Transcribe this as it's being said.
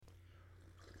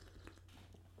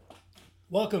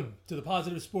Welcome to the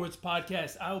Positive Sports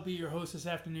Podcast. I will be your host this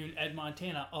afternoon, Ed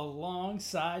Montana.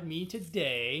 Alongside me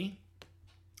today,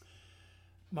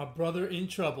 my brother in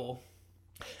trouble,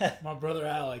 my brother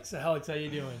Alex. Alex, how you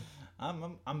doing?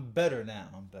 I'm better now.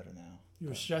 You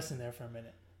were stressing there for a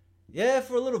minute. Yeah,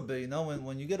 for a little bit. You know,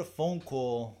 when you get a phone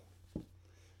call,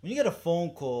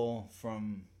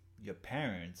 from your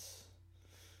parents,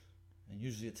 and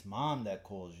usually it's mom that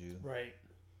calls you, Right.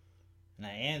 and I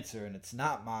answer, and it's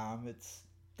not mom, it's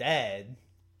dad.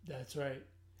 That's right.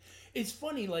 It's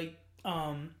funny, like,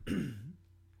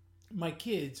 my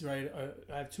kids, right,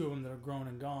 I have two of them that are grown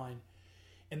and gone,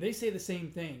 and they say the same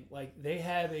thing. Like, they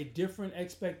have a different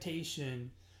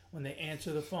expectation when they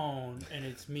answer the phone and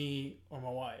it's me or my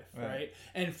wife, right?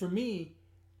 And for me,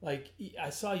 like,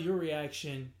 I saw your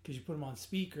reaction because you put them on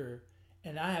speaker,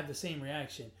 and I have the same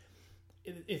reaction.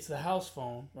 It's the house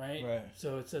phone, right? Right.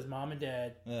 So it says mom and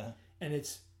dad. Yeah. And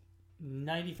it's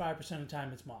 95% of the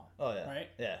time it's mom. Oh, yeah. Right?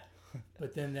 Yeah.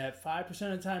 But then that 5%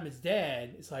 of the time it's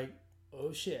dad, it's like,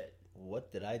 oh shit.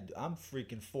 What did I do? I'm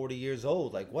freaking 40 years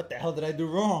old. Like, what the hell did I do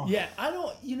wrong? Yeah, I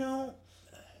don't,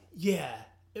 yeah.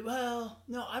 Well,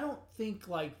 no, I don't think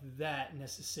like that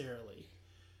necessarily.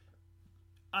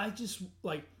 I just,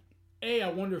 like,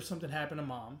 I wonder if something happened to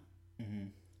mom. Mm-hmm.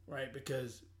 Right?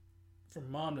 Because for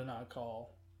mom to not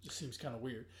call just seems kind of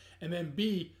weird. And then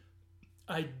B,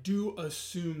 I do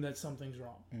assume that something's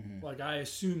wrong. Mm-hmm. Like, I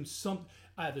assume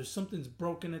either something's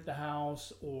broken at the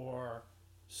house or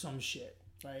some shit,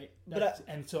 right?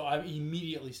 And so I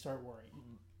immediately start worrying.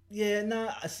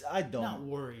 Yeah, I don't. Not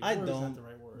worried. I Worry's don't. not the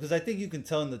right word. Because I think you can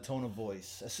tell in the tone of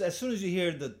voice. As soon as you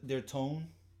hear their tone,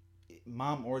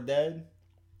 mom or dad,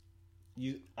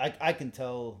 I can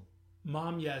tell.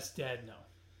 Mom, yes. Dad, no.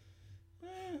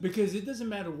 Because it doesn't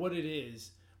matter what it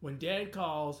is. When dad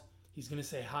calls, he's going to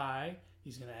say hi.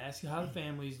 He's going to ask you how the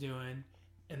family's doing.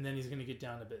 And then he's going to get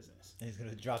down to business. He's going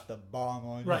to drop the bomb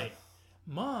on you. Right.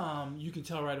 Mom, you can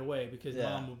tell right away because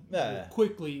mom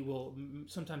will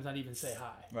sometimes not even say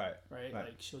hi. Right.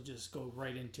 Like, she'll just go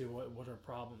right into what her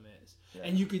problem is. Yeah.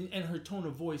 And her tone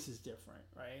of voice is different,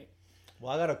 right?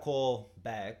 Well, I got to call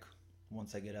back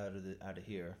once I get out of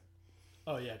here.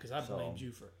 Oh yeah, because I blamed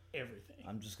you for everything.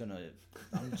 I'm just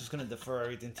gonna defer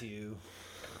everything to you.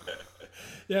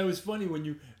 Yeah, it was funny when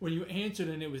you answered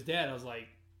and it was dad. I was like,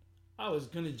 I was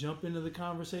gonna jump into the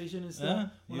conversation and stuff.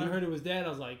 When I heard it was dad, I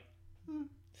was like,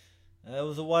 That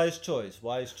was a wise choice.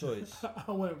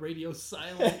 I went radio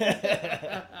silent.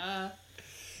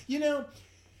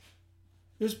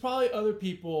 There's probably other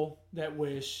people that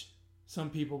wish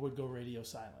some people would go radio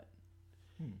silent.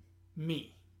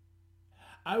 Me.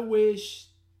 I wish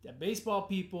that baseball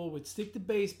people would stick to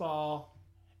baseball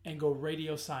and go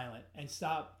radio silent and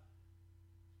stop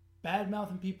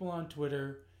bad-mouthing people on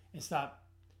Twitter and stop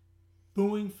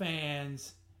booing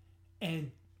fans and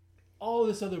all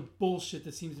this other bullshit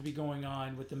that seems to be going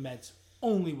on with the Mets,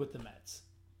 only with the Mets.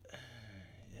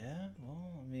 Yeah,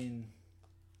 well, I mean,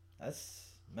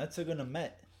 Mets are gonna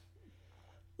Met.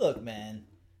 Look, man,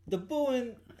 the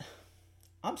booing,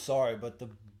 I'm sorry, but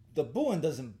the booing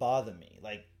doesn't bother me.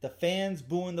 Like, the fans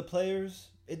booing the players,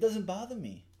 it doesn't bother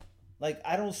me. Like,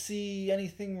 I don't see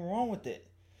anything wrong with it.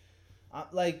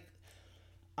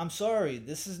 I'm sorry,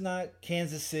 this is not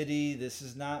Kansas City, this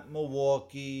is not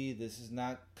Milwaukee, this is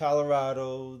not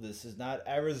Colorado, this is not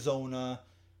Arizona,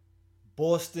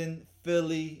 Boston,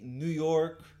 Philly, New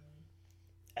York,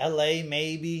 LA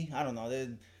maybe. I don't know.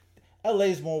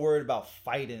 LA's more worried about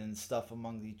fighting and stuff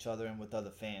among each other and with other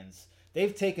fans.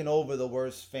 They've taken over the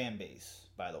worst fan base,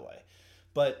 by the way.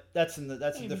 But that's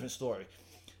a different story.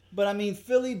 But I mean,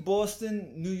 Philly,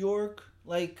 Boston, New York,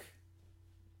 like,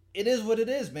 it is what it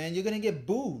is, man. You're going to get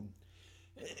booed.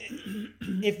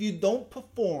 If you don't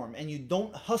perform and you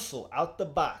don't hustle out the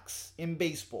box in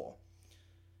baseball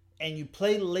and you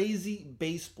play lazy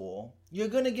baseball, you're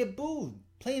going to get booed.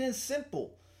 Plain and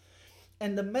simple.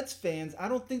 And the Mets fans, I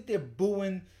don't think they're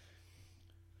booing.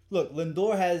 Look,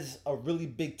 Lindor has a really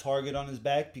big target on his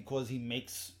back because he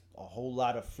makes a whole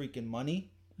lot of freaking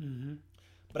money. Mm-hmm.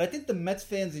 But I think the Mets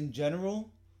fans in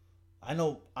general, I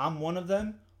know I'm one of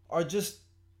them, are just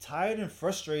tired and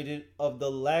frustrated of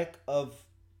the lack of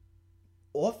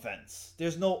offense.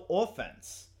 There's no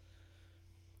offense.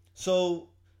 So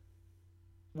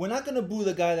we're not going to boo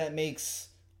the guy that makes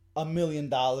 $1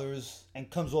 million and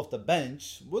comes off the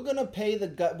bench. We're going to pay the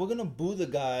guy. We're going to boo the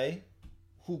guy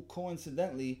who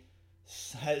coincidentally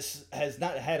has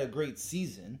not had a great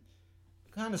season.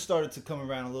 Kind of started to come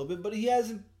around a little bit, but he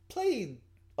hasn't played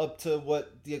up to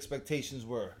what the expectations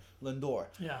were, Lindor.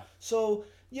 Yeah. So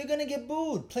you're gonna get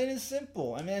booed, plain and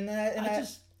simple. I mean,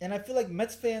 I feel like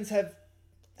Mets fans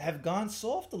have gone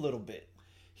soft a little bit.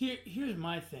 Here's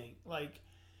my thing. Like,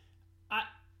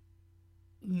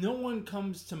 no one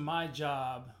comes to my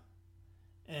job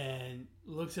and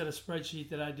looks at a spreadsheet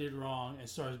that I did wrong and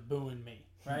starts booing me,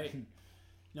 right?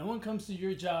 No one comes to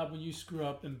your job when you screw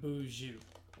up and boos you.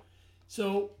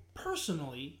 So,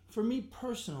 for me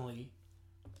personally,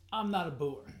 I'm not a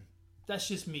booer. That's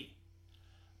just me.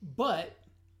 But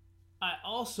I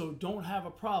also don't have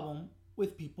a problem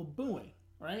with people booing,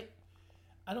 right?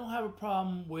 I don't have a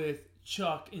problem with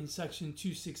Chuck in section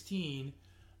 216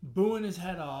 booing his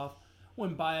head off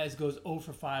when Baez goes 0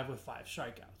 for 5 with 5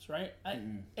 strikeouts, right?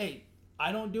 Hey,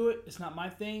 I don't do it. It's not my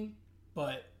thing,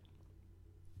 but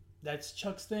that's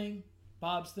Chuck's thing,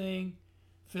 Bob's thing,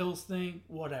 Phil's thing,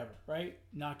 whatever, right?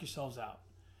 Knock yourselves out.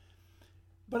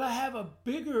 But I have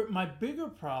my bigger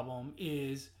problem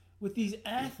is with these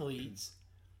athletes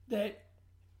that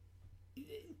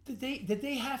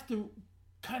they have to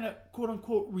kind of quote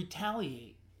unquote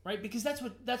retaliate, right? Because that's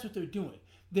what they're doing.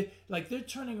 They're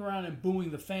turning around and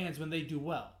booing the fans when they do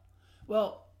well.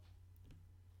 Well,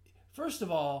 first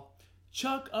of all,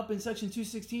 Chuck up in section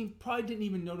 216 probably didn't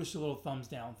even notice the little thumbs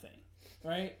down thing,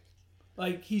 right?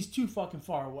 Like, he's too fucking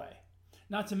far away.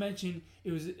 Not to mention,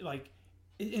 it was like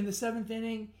in the 7th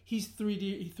inning, he's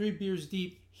three beers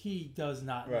deep. He does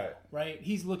not know, right?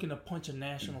 He's looking to punch a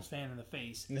Nationals fan in the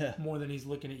face more than he's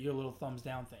looking at your little thumbs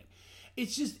down thing.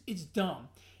 It's dumb.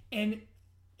 And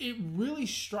it really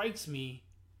strikes me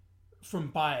from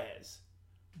Baez.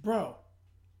 Bro,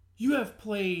 you have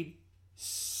played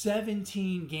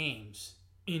 17 games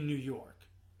in New York.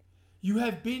 You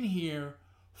have been here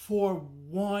for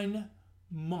 1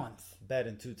 month.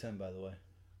 Batting .210, by the way.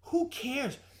 Who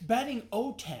cares? Batting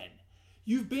 .010.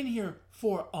 You've been here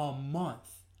for a month.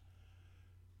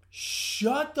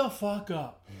 Shut the fuck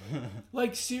up.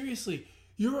 Like, seriously,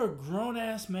 you're a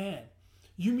grown-ass man.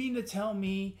 You mean to tell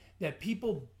me that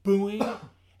people booing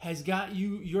has got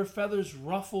your feathers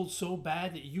ruffled so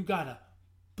bad that you gotta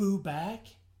boo back?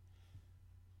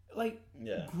 Like,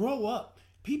 grow up.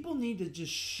 People need to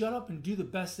just shut up and do the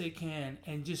best they can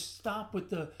and just stop with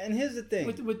the... And here's the thing.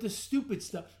 With the stupid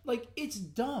stuff. Like, it's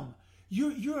dumb.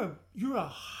 You're a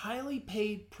highly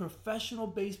paid professional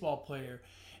baseball player,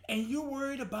 and you're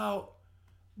worried about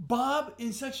Bob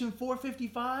in section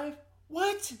 455?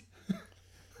 What?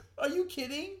 Are you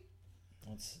kidding?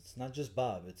 It's not just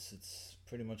Bob. It's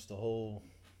pretty much all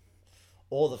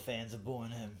the fans are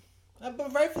booing him.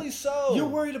 But rightfully so. You're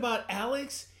worried about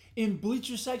Alex in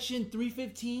bleacher section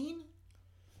 315?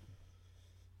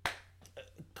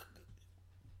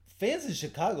 Fans in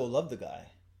Chicago love the guy.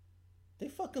 They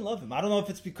fucking love him. I don't know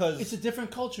if it's because it's a different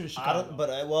culture in Chicago.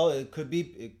 It could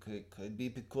be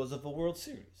because of a World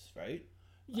Series, right?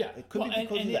 Yeah, it could be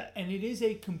because of that. And it is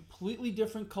a completely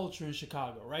different culture in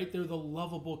Chicago, right? They're the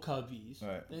lovable Cubbies.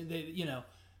 Right.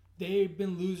 They've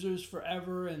been losers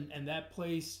forever, and that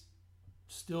place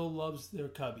still loves their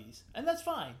Cubbies, and that's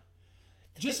fine.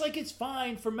 Just like it's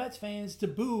fine for Mets fans to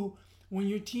boo when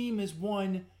your team has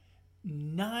won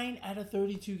 9 out of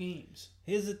 32 games.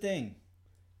 Here's the thing.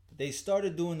 They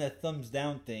started doing that thumbs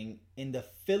down thing in the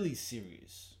Philly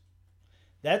series.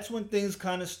 That's when things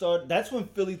kind of start. That's when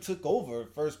Philly took over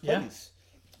first place,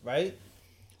 right?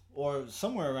 Or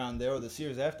somewhere around there, or the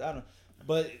series after. I don't know.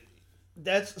 But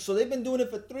so they've been doing it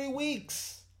for 3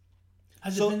 weeks.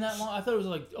 Has it been that long? I thought it was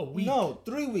like a week. No,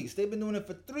 3 weeks. They've been doing it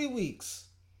for 3 weeks.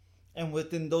 And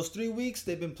within those 3 weeks,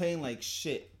 they've been playing like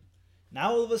shit.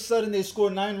 Now all of a sudden they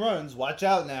score 9 runs. Watch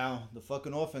out now. The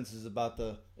fucking offense is about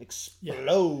to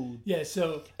explode. Yeah,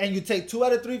 so... And you take 2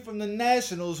 out of 3 from the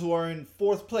Nationals, who are in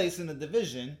 4th place in the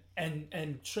division.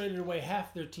 And traded away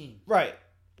half their team. Right.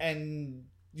 And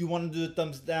you want to do the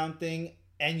thumbs down thing,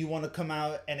 and you want to come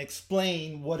out and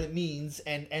explain what it means,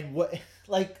 and what...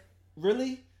 Like,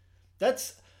 really?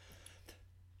 That's...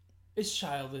 It's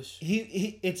childish.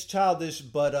 It's childish,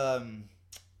 but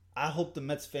I hope the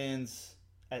Mets fans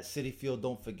at Citi Field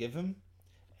don't forgive him.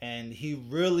 And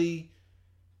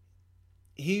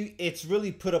it's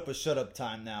really put up a shut up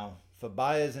time now for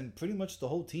Baez and pretty much the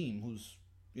whole team, who's,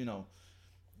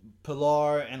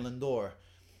 Pilar and Lindor.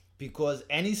 Because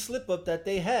any slip up that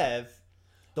they have,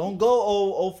 don't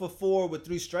go 0 for 4 with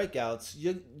 3 strikeouts.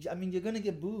 You're gonna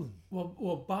get booed. Well,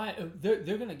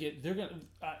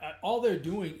 all they're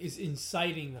doing is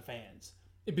inciting the fans,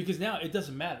 because now it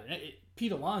doesn't matter.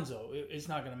 Pete Alonso, it's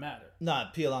not gonna matter. Nah,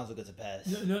 Pete Alonso gets a pass.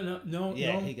 No.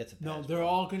 Yeah, he gets a pass. No, they're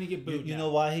all gonna get booed. You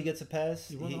know why he gets a pass?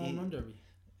 He won the home run derby.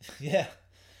 Yeah.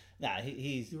 Nah,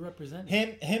 he's... You represent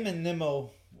him and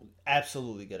Nimmo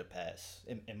absolutely get a pass.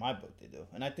 In my book, they do.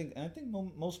 And I think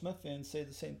most Met fans say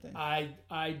the same thing.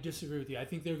 I disagree with you. I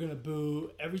think they're going to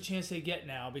boo every chance they get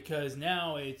now, because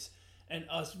now it's and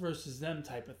us versus them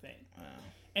type of thing. Wow.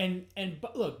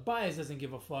 But look, Baez doesn't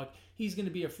give a fuck. He's going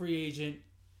to be a free agent.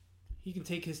 He can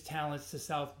take his talents to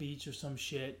South Beach or some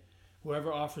shit.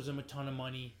 Whoever offers him a ton of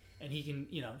money, and he can,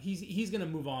 he's going to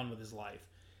move on with his life.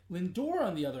 Lindor,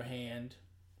 on the other hand,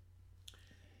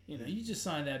 you just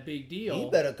signed that big deal. He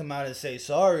better come out and say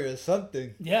sorry or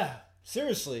something. Yeah,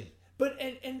 seriously. But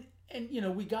and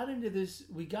we got into this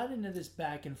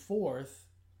back and forth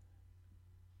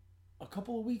a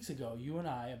couple of weeks ago, you and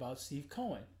I, about Steve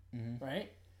Cohen,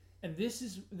 right? And this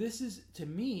is to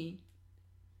me,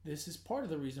 this is part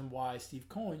of the reason why Steve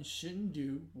Cohen shouldn't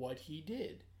do what he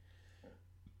did.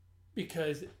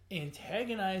 Because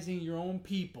antagonizing your own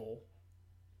people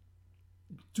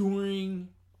during,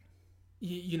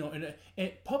 and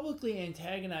publicly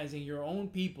antagonizing your own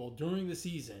people during the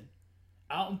season,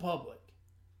 out in public,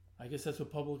 I guess that's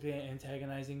what publicly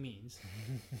antagonizing means.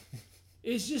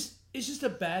 It's just a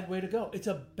bad way to go. It's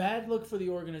a bad look for the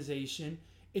organization.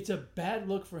 It's a bad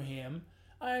look for him.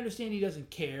 I understand he doesn't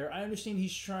care. I understand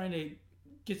he's trying to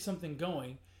get something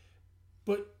going,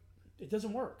 but it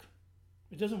doesn't work.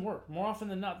 It doesn't work. More often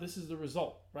than not, this is the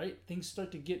result, right? Things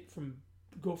start to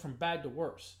go from bad to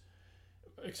worse,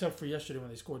 except for yesterday when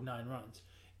they scored 9 runs.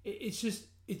 It's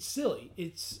silly.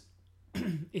 It's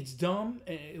dumb.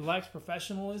 It lacks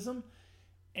professionalism,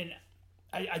 and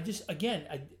I'll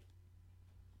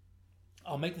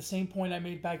make the same point I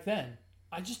made back then.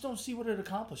 I just don't see what it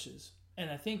accomplishes, and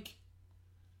I think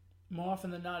more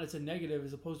often than not, it's a negative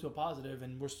as opposed to a positive,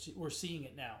 and we're seeing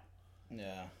it now.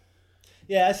 Yeah.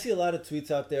 Yeah, I see a lot of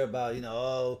tweets out there about,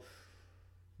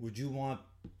 would you want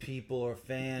people or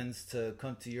fans to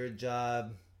come to your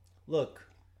job? Look,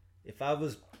 if I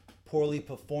was poorly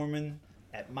performing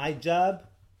at my job,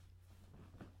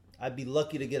 I'd be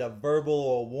lucky to get a verbal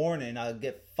or a warning. I'd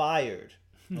get fired,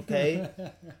 okay?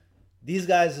 These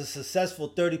guys are successful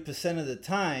 30% of the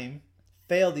time,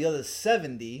 fail the other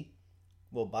 70.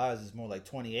 Well, Baez is more like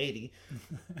 20-80.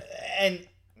 And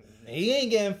he ain't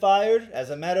getting fired.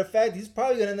 As a matter of fact, he's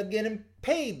probably going to end up getting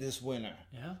paid this winter.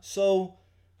 Yeah. So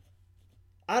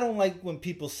I don't like when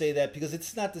people say that because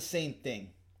it's not the same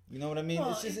thing. You know what I mean?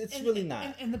 Well, it's really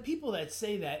not. And the people that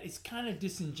say that, it's kind of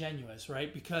disingenuous,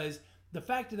 right? Because the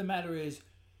fact of the matter is,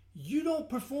 you don't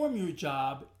perform your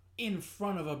job in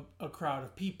front of a crowd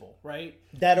of people, right?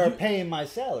 That are paying my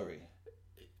salary.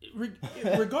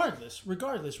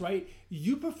 Regardless, right?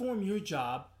 You perform your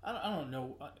job. I don't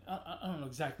know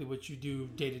exactly what you do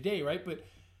day to day, right? But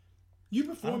you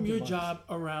perform your job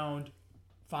around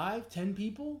 5-10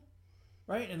 people,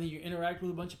 right? And then you interact with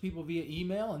a bunch of people via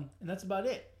email, and that's about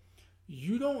it.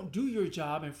 You don't do your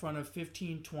job in front of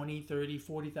 15, 20, 30,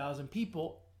 40,000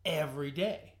 people every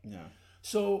day. Yeah.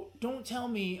 So don't tell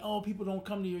me, people don't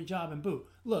come to your job and boo.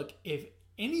 Look, if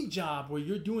any job where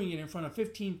you're doing it in front of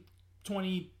 15,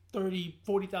 20, 30,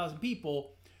 40,000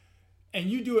 people, and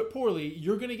you do it poorly,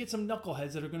 you're going to get some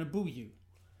knuckleheads that are going to boo you.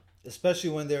 Especially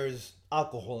when there's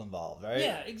alcohol involved, right?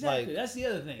 Yeah, exactly. That's the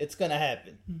other thing. It's going to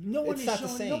happen. No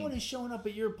one is showing up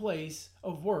at your place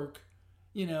of work,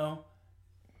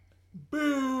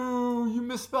 boo, you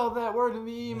misspelled that word in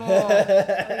the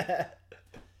email.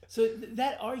 So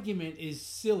that argument is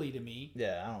silly to me.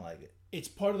 Yeah, I don't like it. It's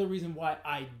part of the reason why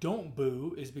I don't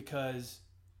boo is because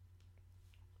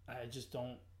I just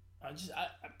don't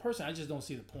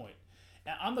see the point.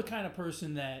 And I'm the kind of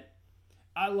person that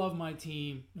I love my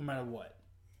team no matter what.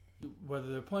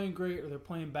 Whether they're playing great or they're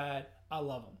playing bad, I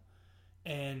love them.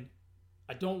 And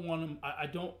I don't want them, I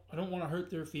don't want to hurt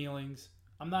their feelings.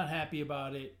 I'm not happy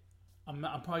about it. I'm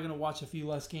probably going to watch a few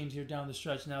less games here down the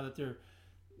stretch now that they're,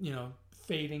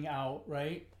 fading out,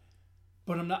 right?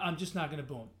 But I'm just not going to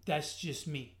boo them. That's just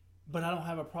me. But I don't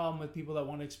have a problem with people that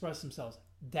want to express themselves.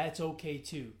 That's okay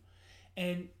too.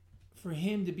 And for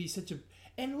him to be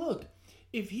and look,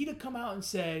 if he'd have come out and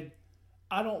said,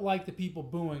 I don't like the people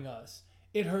booing us.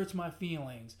 It hurts my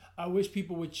feelings. I wish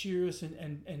people would cheer us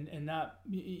and not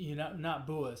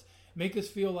boo us. Make us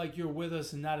feel like you're with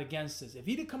us and not against us. If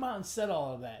he'd have come out and said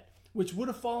all of that, which would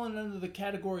have fallen under the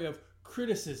category of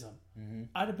criticism,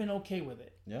 I'd have been okay with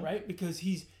it, right? Because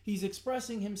he's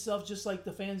expressing himself just like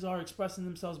the fans are expressing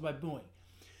themselves by booing.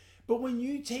 But when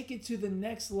you take it to the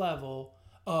next level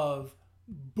of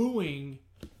booing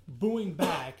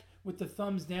back with the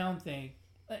thumbs down thing,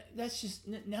 that's just,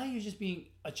 now you're just being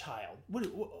a child. What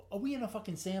are we in a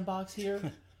fucking sandbox here?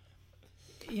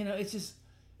 It's just,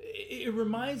 it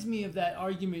reminds me of that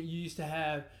argument you used to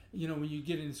have, when you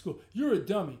get into school. You're a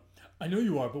dummy. I know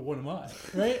you are, but what am I?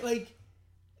 Right? Like,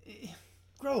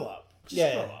 grow up.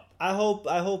 Just grow up. I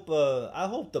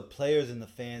hope the players and the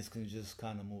fans can just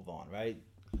kind of move on, right?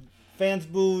 Fans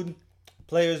booed,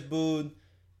 players booed.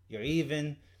 You're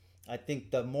even. I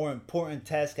think the more important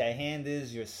task at hand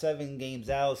is you're 7.5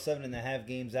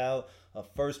 games out of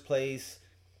first place.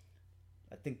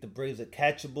 I think the Braves are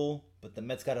catchable, but the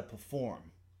Mets got to perform.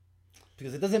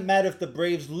 Because it doesn't matter if the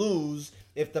Braves lose.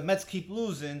 If the Mets keep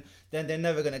losing, then they're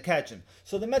never going to catch them.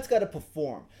 So the Mets got to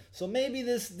perform. So maybe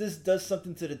this does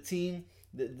something to the team.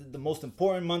 The most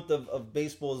important month of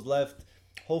baseball is left.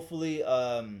 Hopefully,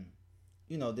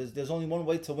 there's only one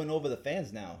way to win over the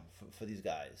fans now for these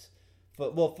guys.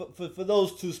 For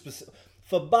those two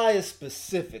for Baez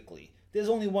specifically, there's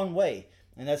only one way,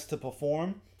 and that's to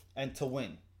perform and to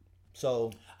win.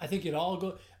 So I think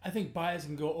I think Baez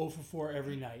can go 0 for 4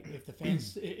 every night. If the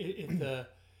fans,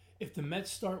 if the Mets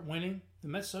start winning, the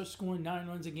Mets start scoring 9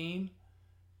 runs a game,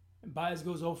 and Baez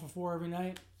goes 0 for 4 every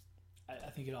night, I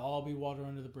think it'll all be water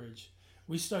under the bridge.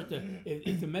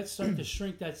 If the Mets start to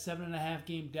shrink that 7.5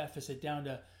 game deficit down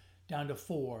to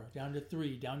 4, down to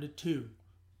 3, down to 2.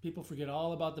 People forget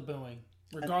all about the booing,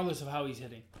 regardless of how he's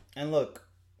hitting. And look,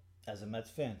 as a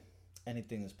Mets fan,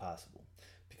 anything is possible.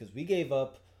 Because we gave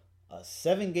up a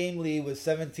 7-game lead with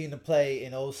 17 to play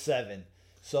in 2007.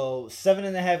 So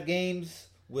 7.5 games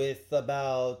with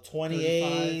about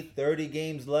 28, 30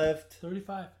 games left.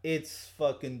 35. It's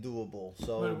fucking doable.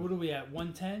 So what are we at,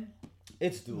 110?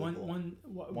 It's doable.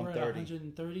 We're at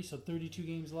 130, so 32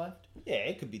 games left? Yeah,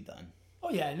 it could be done.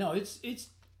 Oh, yeah, no, it's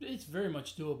very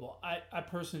much doable. I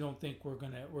personally don't think we're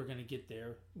gonna get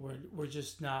there. We're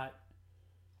just not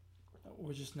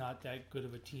that good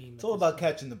of a team. It's all about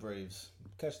catching the Braves.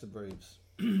 Catch the Braves.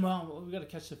 Well, we got to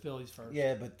catch the Phillies first.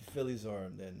 Yeah, but the Phillies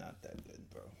they're not that good,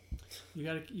 bro. You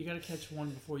gotta catch one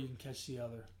before you can catch the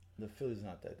other. The Phillies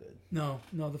not that good. No,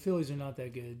 the Phillies are not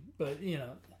that good. But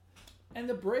and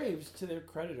the Braves, to their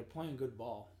credit, are playing good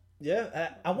ball.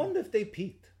 Yeah, I wonder if they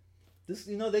peaked. This,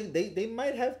 they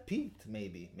might have peaked.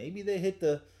 Maybe they hit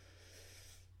the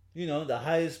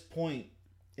highest point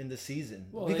in the season.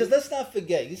 Well, because let's not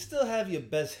forget, you still have your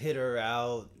best hitter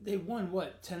out. They won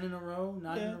 10 in a row,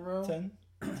 9 in a row, 10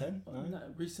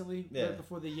 recently, right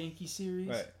before the Yankee series.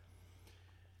 Right.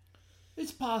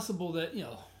 It's possible that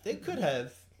they could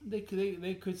have. They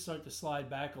could start to slide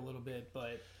back a little bit,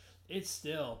 but it's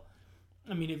still.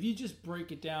 I mean, if you just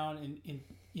break it down in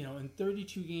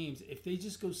 32 games, if they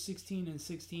just go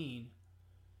 16-16,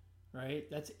 right?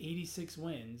 That's 86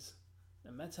 wins.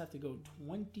 The Mets have to go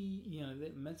 20.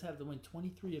 The Mets have to win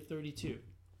 23 of 32,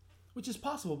 which is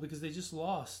possible because they just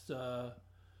lost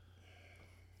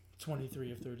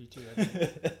 23 of 32. I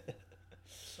think.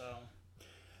 So,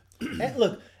 and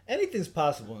look, anything's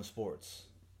possible in sports.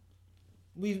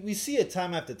 We see it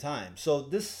time after time. So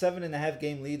this 7.5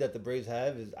 game lead that the Braves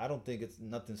have I don't think it's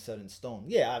nothing set in stone.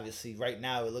 Yeah, obviously right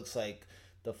now it looks like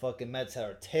the fucking Mets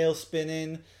are tail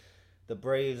spinning. The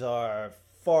Braves are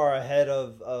far ahead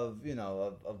of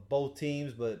both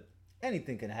teams, but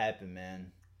anything can happen,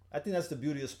 man. I think that's the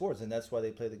beauty of sports, and that's why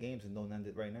they play the games and don't end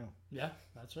it right now. Yeah,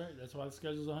 that's right. That's why the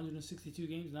schedule's 162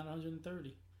 games, not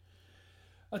 130.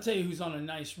 I'll tell you who's on a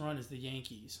nice run is the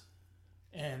Yankees.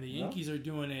 And the Yankees are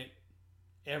doing it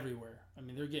everywhere. I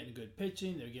mean, they're getting good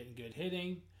pitching, they're getting good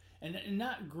hitting, and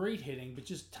not great hitting, but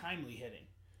just timely hitting.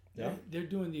 Yeah. They're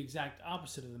doing the exact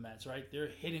opposite of the Mets, right? They're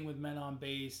hitting with men on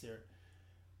base. They're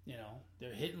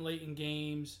hitting late in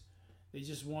games. They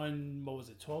just won,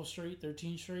 12 straight,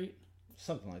 13 straight?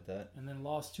 Something like that. And then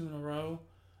lost 2 in a row.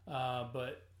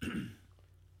 But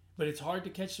it's hard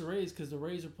to catch the Rays because the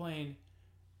Rays are playing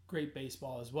great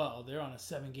baseball as well. They're on a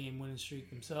 7-game winning streak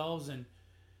themselves and,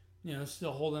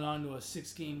 still holding on to a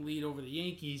 6-game lead over the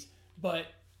Yankees. But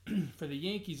for the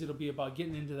Yankees, it'll be about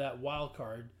getting into that wild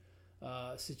card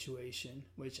situation,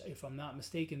 which, if I'm not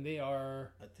mistaken, they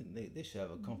are. I think they should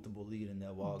have a comfortable lead in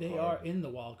that wild card. They are in the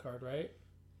wild card, right?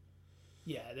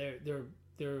 Yeah, they're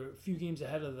a few games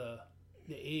ahead of the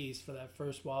A's for that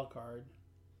first wild card.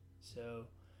 So,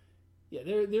 yeah,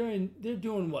 they're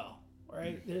doing well,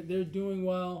 right? They're doing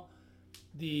well.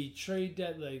 The trade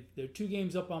they're 2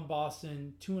 games up on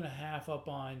Boston, 2.5 up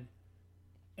on,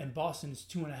 and Boston's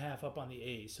 2.5 up on the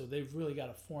A's. So they've really got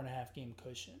a 4.5 game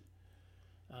cushion.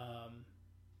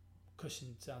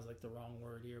 Cushion sounds like the wrong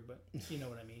word here, but you know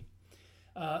what I mean.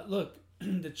 Look,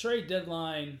 the trade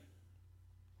deadline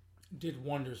did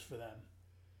wonders for them.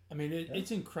 I mean,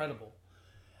 it's incredible.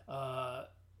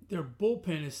 Their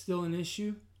bullpen is still an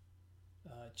issue.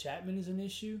 Chapman is an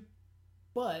issue,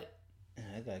 but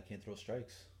that guy can't throw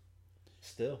strikes.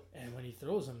 Still, and when he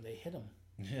throws them, they hit him.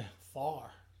 Yeah,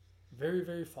 far, very,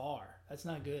 very far. That's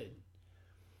not good.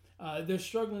 They're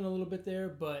struggling a little bit there,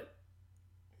 but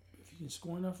if you can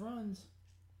score enough runs,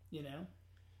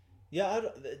 Yeah,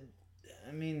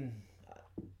 I mean,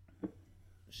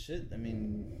 shit. I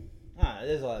mean,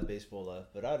 There's a lot of baseball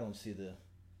left, but I don't see the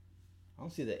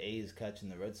A's catching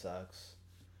the Red Sox.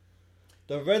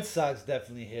 The Red Sox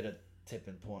definitely hit a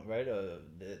tipping point, right?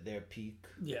 Their peak.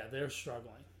 Yeah, they're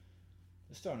struggling.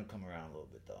 They're starting to come around a little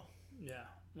bit, though. Yeah,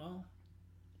 well,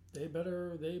 they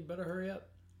better hurry up.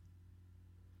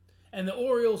 And the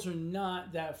Orioles are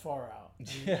not that far out.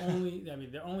 They're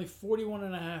only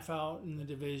 41.5 out in the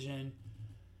division.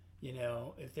 You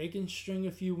know, if they can string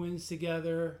a few wins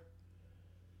together,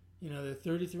 you know, they're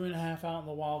 33.5 out in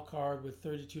the wild card with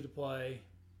 33 to play.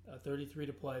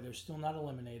 They're still not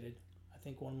eliminated. I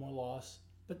think one more loss.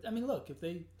 But, I mean, look, if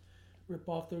they rip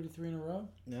off 33 in a row,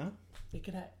 they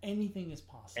could have anything is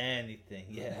possible. Anything,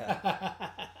 yeah.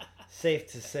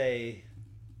 Safe to say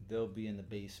they'll be in the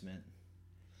basement.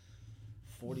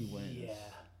 40 wins. Yeah.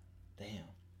 Damn.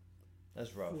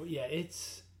 That's rough. Well, yeah,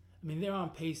 they're on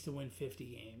pace to win 50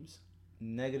 games.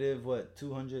 Negative,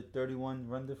 231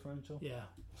 run differential? Yeah.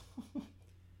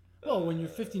 Well, when you're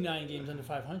 59 games under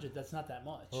 500, that's not that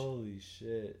much. Holy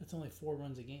shit. That's only 4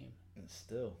 runs a game. And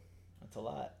still, that's a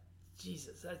lot.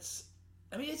 Jesus,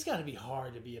 it's got to be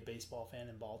hard to be a baseball fan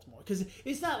in Baltimore. Because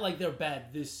it's not like they're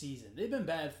bad this season. They've been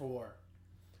bad for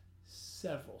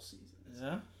several seasons.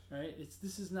 Yeah. Right?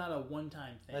 This is not a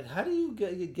one-time thing. Like, how do you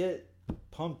get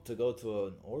pumped to go to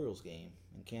an Orioles game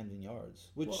in Camden Yards?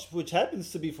 Which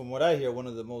happens to be, from what I hear, one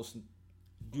of the most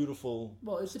beautiful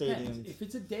stadiums. Depends. If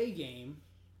it's a day game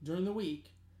during the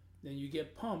week, then you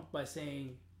get pumped by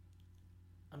saying,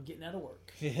 I'm getting out of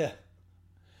work. Yeah.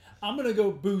 I'm going to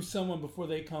go boo someone before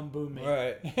they come boo me.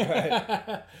 Right.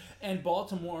 And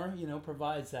Baltimore,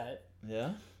 provides that.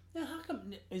 Yeah. Now, how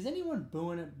come, is anyone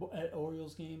booing at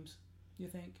Orioles games, do you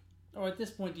think? Or at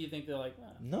this point, do you think they're like...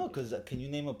 No, because can you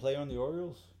name a player on the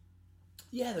Orioles?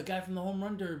 Yeah, the guy from the home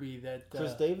run derby that...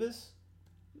 Chris Davis?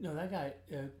 No, that guy...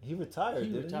 he retired,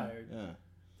 He retired. Yeah.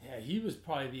 Yeah, he was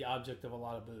probably the object of a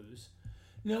lot of boos.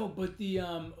 No, but the...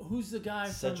 who's the guy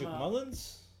Cedric from...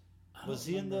 Mullins? Was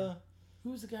he in the...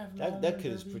 Who's the guy from the home that run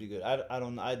kid is derby? pretty good. I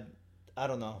don't know. I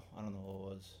don't know who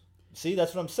it was. See,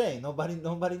 that's what I'm saying. Nobody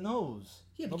knows.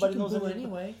 Yeah, but nobody you can knows boo any,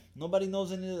 anyway. Nobody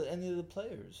knows any of the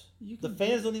players. The can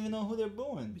fans don't even know who they're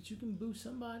booing. But you can boo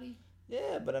somebody.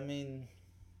 Yeah, but I mean,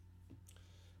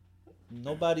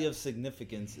 nobody of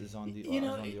significance is on the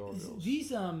Orioles.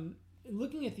 These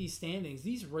looking at these standings,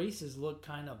 these races look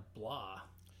kind of blah.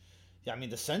 Yeah, I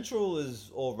mean the Central is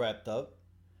all wrapped up.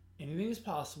 Anything is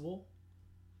possible.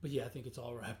 But yeah, I think it's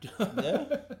all wrapped up. Yeah.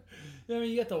 I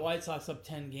mean, you got the White Sox up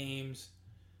 10 games.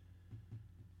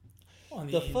 On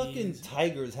the fucking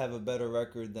Tigers have a better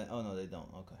record than... Oh, no, they don't.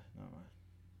 Okay,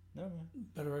 never mind.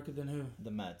 Better record than who?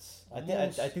 The Mets. I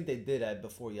Almost. think they did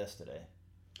before yesterday.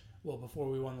 Well,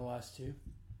 before we won the last 2.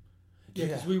 Yeah,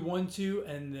 because we won 2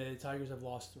 and the Tigers have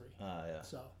lost 3. Ah, yeah.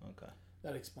 So, okay.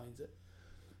 That explains it.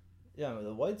 Yeah,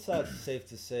 the White Sox, safe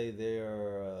to say, they're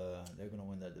going to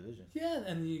win that division. Yeah,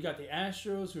 and you got the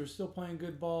Astros, who are still playing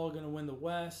good ball, going to win the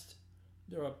West.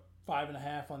 They're up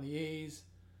 5.5 on the A's.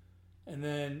 And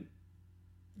then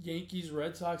Yankees,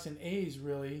 Red Sox, and A's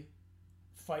really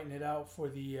fighting it out for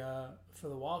the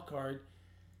wild card.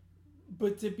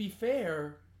 But to be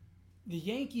fair, the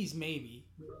Yankees maybe,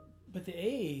 but the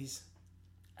A's,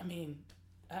 I mean,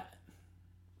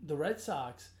 the Red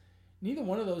Sox, neither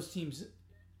one of those teams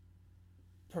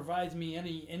provides me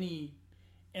any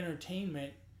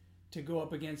entertainment to go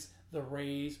up against the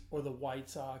Rays or the White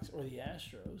Sox or the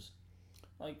Astros.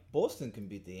 Like Boston can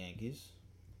beat the Yankees.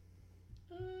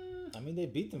 I mean, they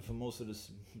beat them for most of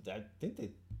this. I think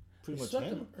they pretty much swept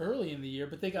them early in the year,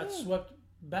 but they got swept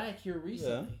back here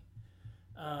recently.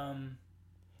 Yeah.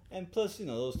 And plus,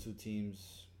 those two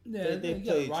teams, they play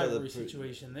got a each rivalry other.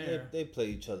 situation there. They play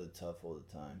each other tough all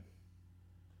the time.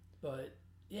 But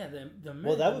yeah, the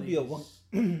well, that would be a one.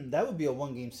 That would be a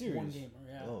 1-game series. 1-gamer,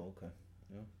 yeah. Oh, okay.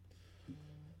 Yeah.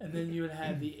 And then you would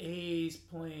have the A's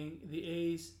playing the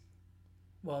A's.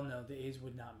 Well, no, the A's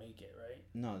would not make it, right?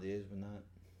 No, the A's would not.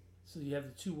 So you have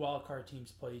the 2 wild card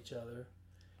teams play each other,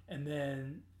 and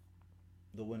then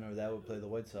the winner of that would play the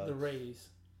White Sox. The Rays.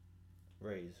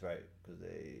 Rays, right? Because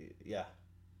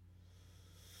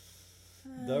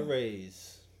the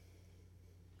Rays.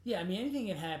 Yeah, I mean, anything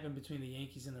can happen between the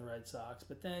Yankees and the Red Sox,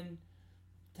 but then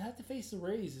to have to face the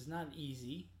Rays is not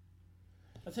easy.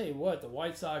 I'll tell you what, the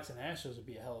White Sox and Astros would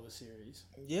be a hell of a series.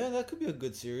 Yeah, that could be a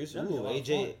good series. That'd be a lot of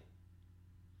AJ. fun.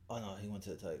 Oh no, he went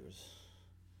to the Tigers.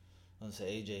 I was gonna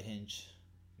say AJ Hinch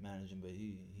managing, but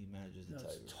he manages the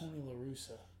Tigers. It's Tony La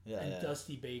Russa and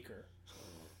Dusty Baker.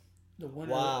 The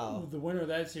winner. Wow. The winner of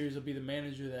that series will be the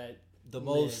manager that the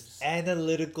lives. most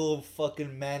analytical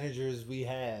fucking managers we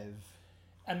have.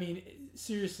 I mean,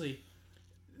 seriously,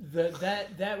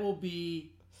 that will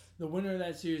be The winner of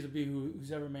that series will be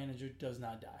whoever manager does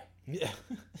not die. Yeah.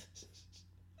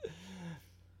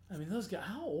 I mean, those guys.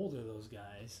 How old are those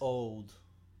guys?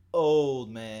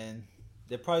 Old, man.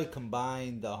 They're probably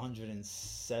combined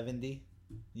 170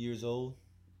 years old.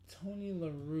 Tony La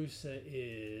Russa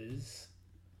is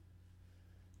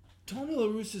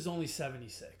only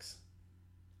 76.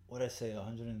 What'd I say?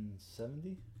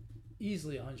 170?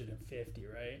 Easily 150,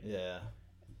 right? Yeah.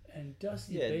 And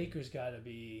Dusty Baker's got to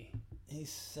be. He's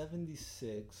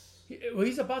 76.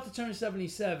 He's about to turn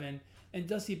 77, and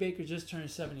Dusty Baker just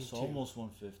turned 72. So almost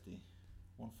 150.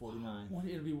 149.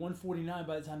 It'll be 149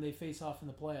 by the time they face off in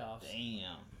the playoffs.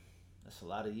 Damn. That's a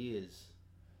lot of years.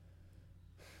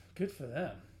 Good for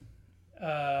them.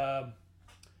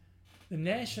 The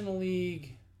National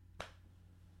League.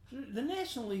 The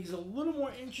National League is a little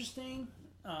more interesting,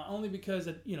 only because,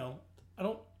 I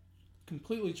don't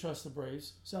completely trust the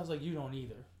Braves. Sounds like you don't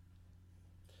either.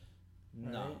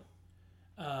 No.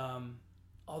 Right?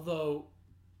 Although,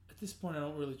 at this point, I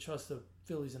don't really trust the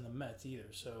Phillies and the Mets either,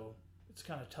 so it's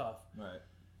kind of tough. Right.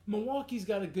 Milwaukee's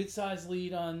got a good-sized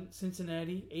lead on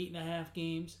Cincinnati, 8.5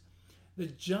 games. The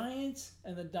Giants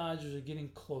and the Dodgers are getting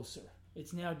closer.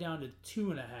 It's now down to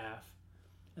 2.5,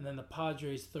 and then the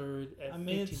Padres third at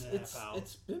 15.5 out.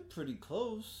 It's been pretty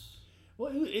close.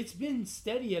 Well, it's been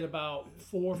steady at about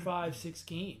 4, 5, 6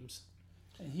 games.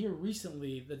 And here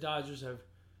recently, the Dodgers have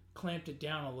clamped it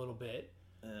down a little bit.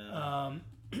 And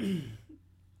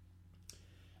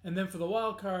then for the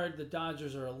wild card, the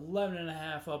Dodgers are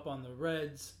 11.5 up on the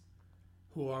Reds,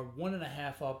 who are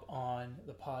 1.5 up on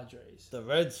the Padres. The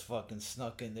Reds fucking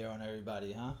snuck in there on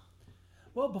everybody, huh?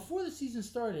 Well, before the season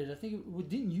started, I think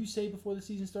didn't you say before the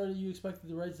season started you expected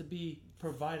the Reds to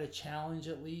provide a challenge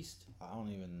at least? I don't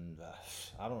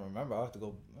remember. I'll have to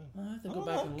go. I have to go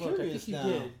back and look. I think you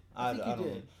did. I think you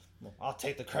did. I'll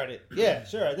take the credit. Yeah,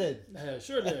 sure I did.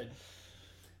 Sure did.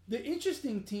 The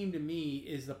interesting team to me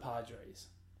is the Padres.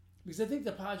 Because I think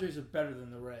the Padres are better than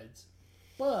the Reds.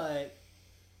 But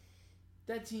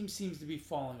that team seems to be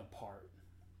falling apart.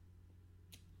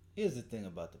 Here's the thing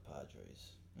about the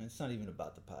Padres. And it's not even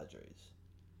about the Padres.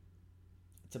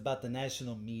 It's about the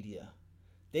national media.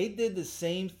 They did the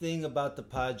same thing about the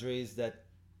Padres that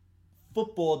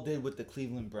football did with the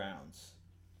Cleveland Browns.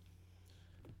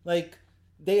 Like,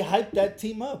 they hyped that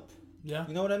team up. Yeah.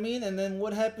 You know what I mean? And then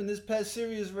what happened this past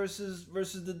series versus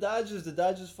the Dodgers? The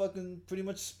Dodgers fucking pretty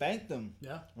much spanked them.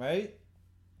 Yeah. Right?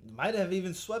 Might have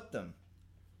even swept them.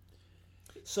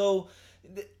 So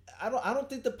I don't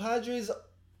think the Padres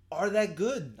are that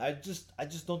good. I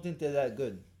just don't think they're that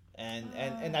good.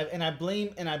 And I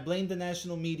blame the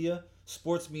national media,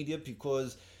 sports media,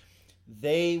 because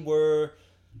they were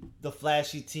the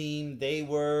flashy team. They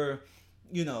were,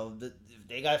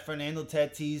 they got Fernando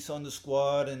Tatis on the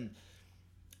squad, and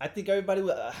I think everybody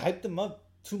hyped them up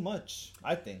too much.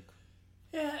 I think.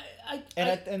 Yeah,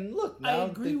 look. I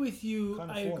agree with you.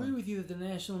 I agree with you that the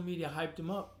national media hyped him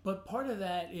up, but part of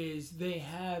that is they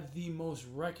have the most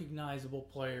recognizable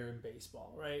player in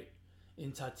baseball, right?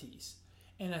 In Tatis,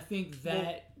 and I think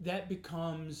that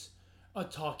becomes a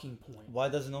talking point. Why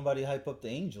doesn't nobody hype up the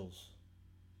Angels?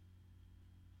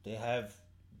 They have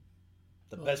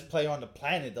the best player on the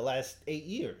planet the last 8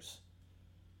 years.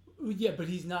 Yeah, but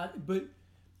he's not. But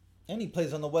and he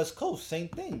plays on the West Coast. Same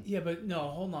thing. Yeah, but no,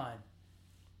 hold on.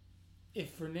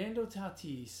 If Fernando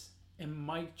Tatis and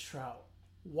Mike Trout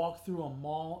walk through a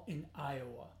mall in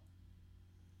Iowa,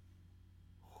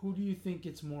 who do you think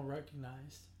gets more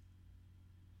recognized?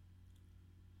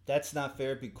 That's not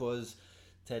fair because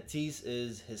Tatis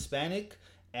is Hispanic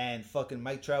and fucking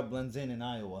Mike Trout blends in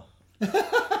Iowa.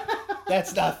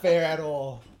 That's not fair at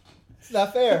all. It's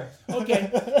not fair. Okay.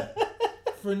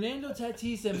 Fernando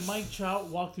Tatis and Mike Trout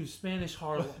walk through Spanish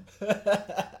Harlem.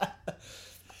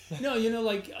 No,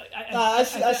 I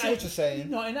see what you're saying.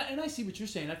 No, and I see what you're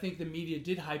saying. I think the media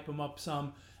did hype him up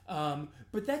some,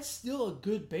 but that's still a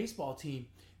good baseball team.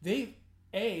 They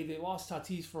lost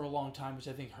Tatis for a long time, which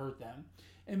I think hurt them,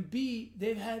 and B,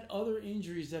 they've had other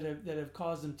injuries that have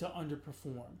caused them to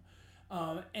underperform.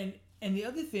 And the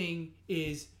other thing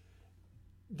is,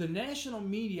 the national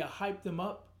media hyped them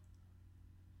up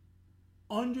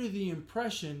under the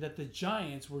impression that the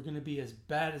Giants were going to be as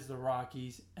bad as the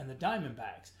Rockies and the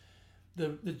Diamondbacks.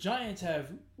 The Giants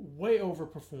have way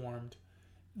overperformed.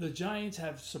 The Giants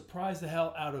have surprised the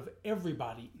hell out of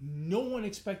everybody. No one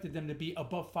expected them to be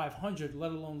above 500,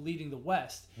 let alone leading the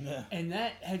West. Yeah. And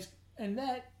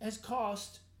that has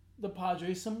cost the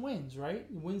Padres some wins, right?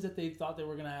 Wins that they thought they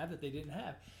were going to have that they didn't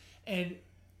have. And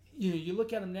you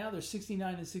look at them now, they're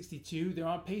 69-62. They're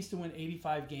on pace to win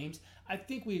 85 games. I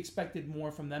think we expected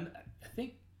more from them. I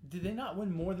think, did they not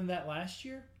win more than that last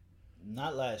year?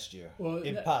 Not last year. Well,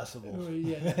 impossible.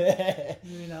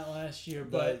 Maybe not last year,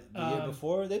 but the year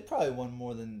before, they probably won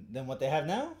more than what they have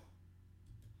now.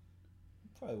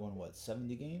 Probably won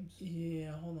 70 games?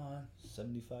 Yeah, hold on.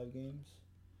 75 games.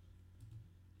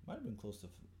 Might have been close to.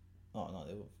 Oh no,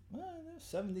 they were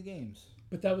 70 games.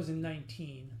 But that was in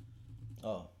 19.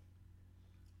 Oh.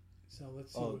 So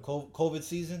let's see. COVID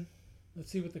season.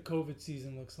 Let's see what the COVID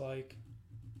season looks like.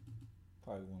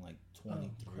 Probably won like 23.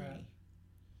 Oh, crap.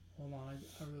 Hold on,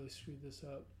 I really screwed this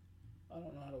up. I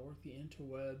don't know how to work the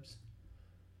interwebs.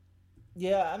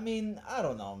 Yeah, I mean, I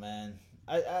don't know, man.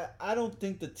 I don't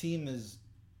think the team is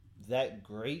that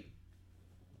great.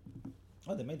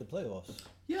 Oh, they made the playoffs.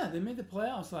 Yeah, they made the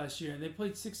playoffs last year, and they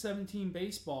played 6-17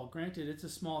 baseball. Granted, it's a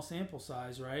small sample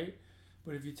size, right?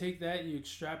 But if you take that and you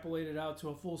extrapolate it out to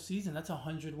a full season, that's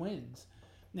 100 wins.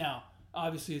 Now,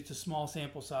 obviously, it's a small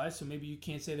sample size, so maybe you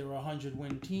can't say they were a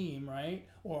 100-win team, right?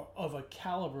 Or of a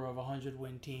caliber of a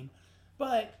 100-win team.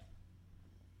 But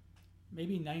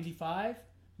maybe 95,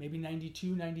 maybe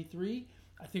 92, 93.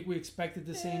 I think we expected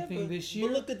the same thing this year.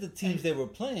 But look at the teams they were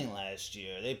playing last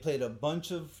year. They played a bunch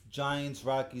of Giants,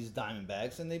 Rockies,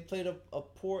 Diamondbacks, and they played a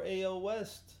poor AL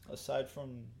West, aside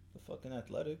from the fucking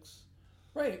Athletics.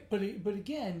 Right, but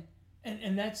again,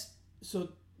 and that's so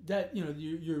that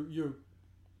you're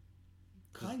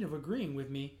kind of agreeing with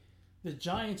me. The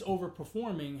Giants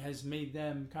overperforming has made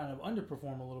them kind of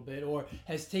underperform a little bit, or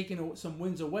has taken some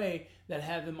wins away that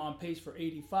have them on pace for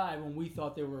 85 when we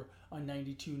thought they were a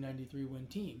 92, 93 win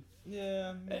team.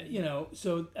 Yeah.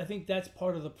 So I think that's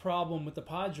part of the problem with the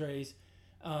Padres.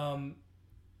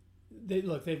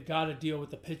 They've got to deal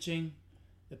with the pitching.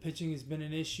 The pitching has been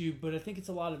an issue, but I think it's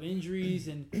a lot of injuries,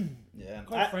 and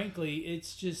quite frankly,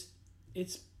 it's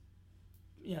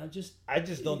I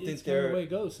just don't think they're the way it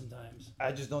goes sometimes.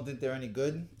 I just don't think they're any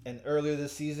good. And earlier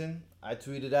this season, I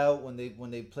tweeted out when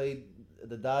they played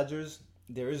the Dodgers,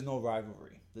 there is no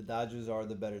rivalry. The Dodgers are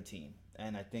the better team,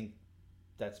 and I think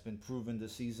that's been proven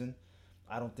this season.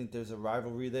 I don't think there's a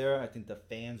rivalry there. I think the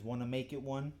fans want to make it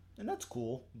one, and that's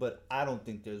cool. But I don't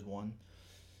think there's one,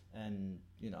 and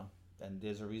and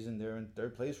there's a reason they're in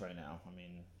third place right now. I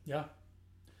mean, yeah,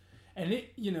 and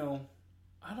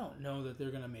I don't know that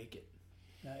they're gonna make it.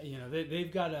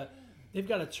 They've got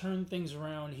to turn things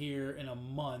around here in a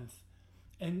month,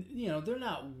 and they're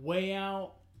not way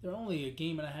out. They're only a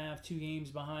game and a half, 2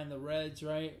 games behind the Reds,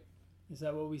 right? Is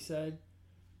that what we said?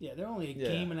 Yeah, they're only a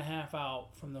game and a half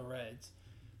out from the Reds,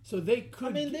 so they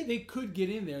could they could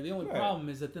get in there. The only problem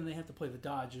is that then they have to play the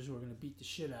Dodgers, who are going to beat the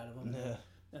shit out of them,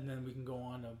 and then we can go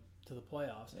on to the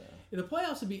playoffs. Yeah. The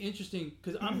playoffs would be interesting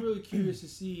because I'm really curious to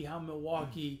see how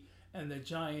Milwaukee and the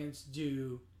Giants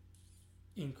do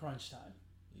in crunch time.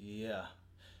 Yeah.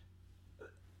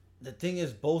 The thing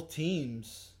is, both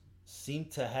teams seem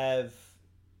to have,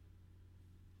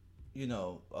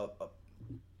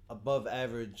 above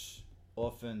average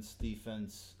offense,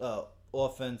 defense,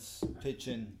 offense,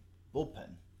 pitching,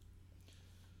 bullpen.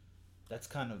 That's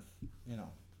kind of,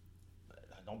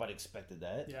 nobody expected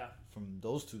that from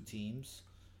those two teams.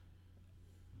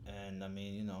 And I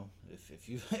mean,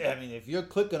 if you're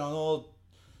clicking on all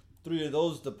 3 of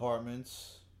those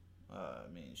departments,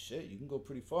 you can go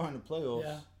pretty far in the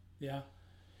playoffs. Yeah.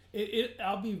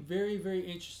 I'll be very, very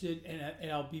interested,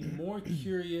 and I'll be more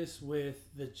curious with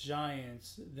the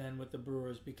Giants than with the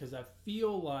Brewers, because I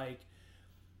feel like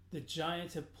the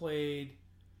Giants have played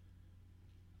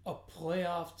a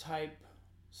playoff type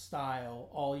style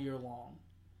all year long,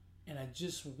 and I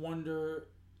just wonder,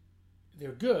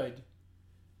 they're good.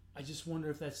 I just wonder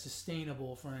if that's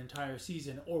sustainable for an entire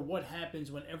season, or what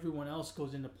happens when everyone else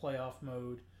goes into playoff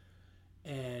mode,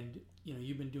 and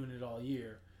you've been doing it all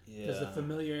year. Yeah. Does the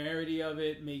familiarity of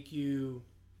it make you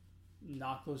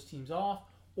knock those teams off,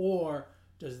 or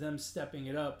does them stepping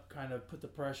it up kind of put the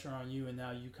pressure on you, and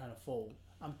now you kind of fold?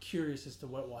 I'm curious as to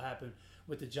what will happen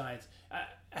with the Giants.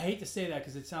 I hate to say that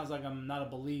because it sounds like I'm not a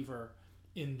believer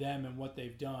in them and what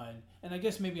they've done, and I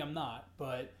guess maybe I'm not,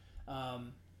 but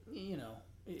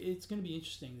it's going to be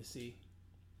interesting to see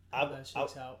how that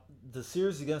shakes out. The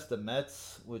series against the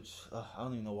Mets, which I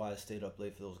don't even know why I stayed up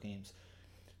late for those games,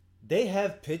 they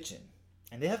have pitching,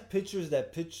 and they have pitchers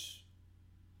that pitch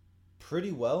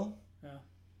pretty well. Yeah.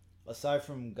 Aside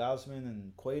from Gausman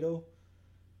and Cueto,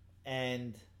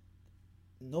 and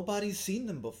nobody's seen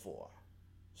them before.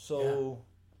 So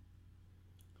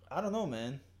I don't know,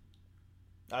 man.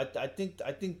 I think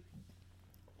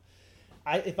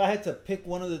if I had to pick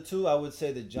one of the two, I would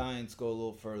say the Giants go a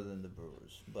little further than the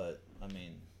Brewers. But I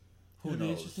mean, who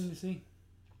knows? Interesting to see.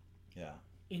 Yeah.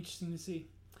 Interesting to see.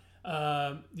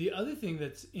 The other thing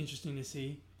that's interesting to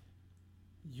see,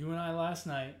 you and I last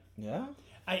night. Yeah.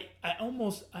 I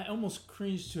almost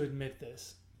cringe to admit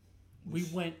this. We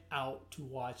went out to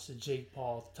watch the Jake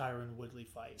Paul Tyron Woodley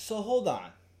fight. So hold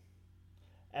on.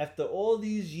 After all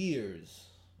these years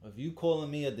of you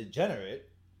calling me a degenerate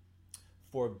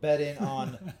for betting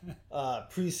on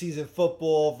preseason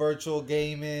football, virtual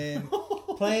gaming,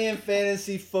 playing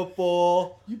fantasy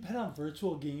football. You bet on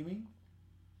virtual gaming?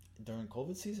 During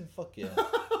COVID season? Fuck yeah.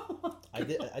 I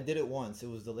did it once. It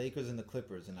was the Lakers and the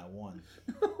Clippers, and I won.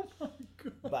 Oh my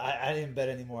God. But I didn't bet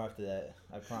anymore after that.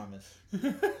 I promise.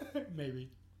 Maybe.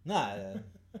 Nah.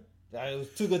 It was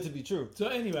too good to be true. So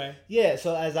anyway. Yeah,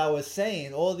 so as I was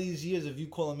saying, all these years of you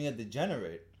calling me a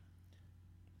degenerate,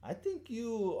 I think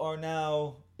you are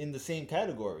now in the same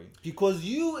category. Because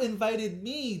you invited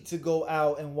me to go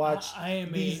out and watch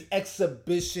these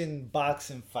exhibition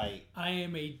boxing fight. I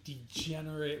am a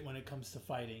degenerate when it comes to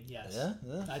fighting, yes.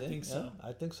 Yeah, I think so.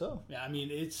 I think so. Yeah, I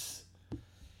mean, it's...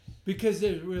 Because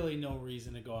there's really no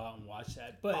reason to go out and watch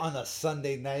that. But on a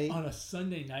Sunday night? On a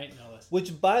Sunday night, no less.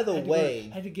 Which, by the way...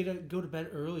 I had to go to bed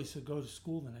early so go to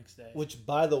school the next day. Which,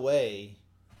 by the way,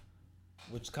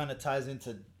 which kind of ties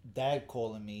into Dad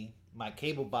calling me. My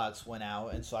cable box went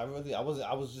out, and so I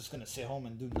was just gonna sit home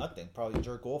and do nothing, probably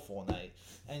jerk off all night.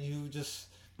 And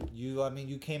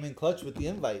you came in clutch with the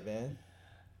invite, man.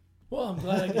 Well, I'm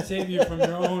glad I could save you from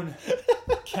your own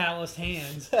calloused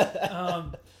hands.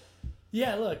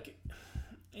 Yeah, look,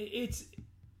 it's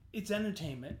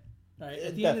entertainment, right?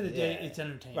 At the end of the day, it's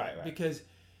entertainment, right? Because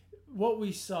what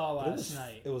we saw last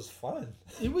night, it was fun.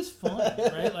 It was fun,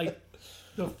 right? Like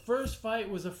the first fight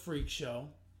was a freak show.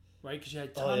 Right, because you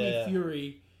had Tommy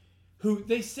Fury, who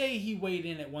they say he weighed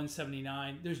in at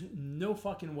 179. There's no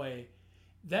fucking way.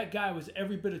 That guy was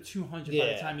every bit of 200 by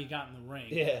the time he got in the ring.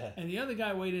 Yeah. And the other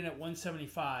guy weighed in at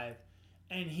 175,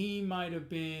 and he might have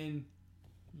been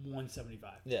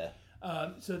 175. Yeah.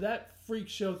 So that freak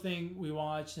show thing we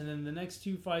watched, and then the next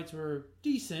two fights were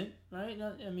decent, right?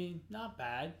 Not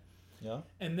bad. Yeah.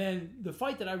 And then the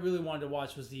fight that I really wanted to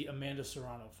watch was the Amanda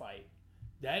Serrano fight.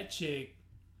 That chick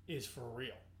is for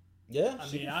real. Yeah,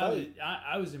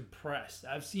 I was impressed.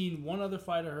 I've seen one other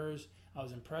fight of hers. I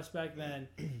was impressed back then,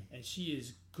 and she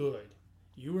is good.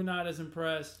 You were not as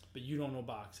impressed, but you don't know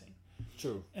boxing.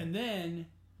 True. And then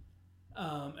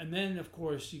of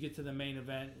course you get to the main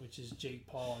event, which is Jake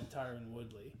Paul and Tyron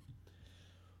Woodley.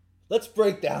 Let's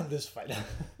break down this fight.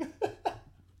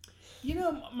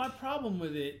 My problem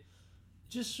with it.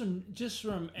 Just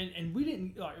from and we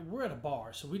didn't we're at a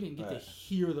bar, so we didn't get to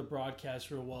hear the broadcast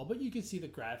real well, but you could see the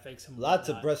graphics and lots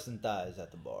of breasts and thighs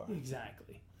at the bar.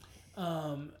 Exactly.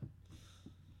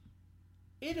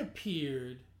 It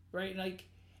appeared, right,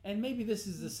 and maybe this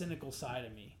is the cynical side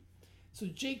of me. So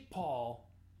Jake Paul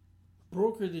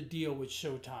brokered a deal with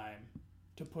Showtime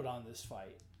to put on this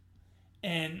fight.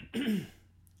 And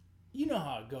you know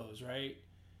how it goes, right?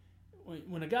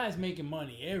 When a guy's making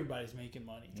money, everybody's making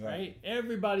money, right?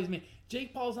 Everybody's making...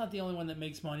 Jake Paul's not the only one that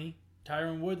makes money.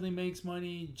 Tyron Woodley makes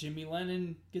money. Jimmy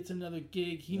Lennon gets another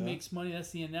gig. He makes money.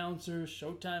 That's the announcer.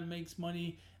 Showtime makes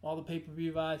money. All the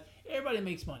pay-per-view buys. Everybody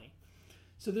makes money.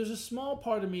 So there's a small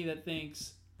part of me that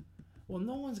thinks, well,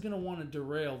 no one's going to want to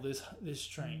derail this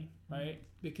train, right?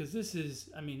 Because this is...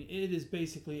 it is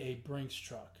basically a Brinks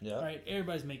truck, right?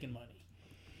 Everybody's making money.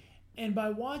 And by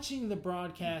watching the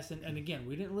broadcast, and again,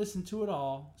 we didn't listen to it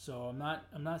all, so I'm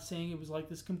not saying it was like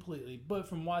this completely, but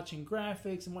from watching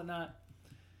graphics and whatnot,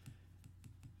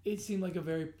 it seemed like a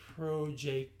very pro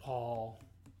Jake Paul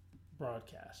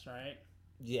broadcast, right?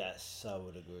 Yes, I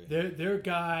would agree. Their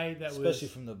guy that especially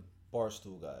from the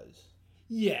Barstool guys.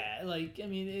 Yeah,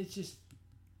 it's just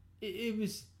it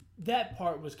was that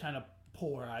part was kind of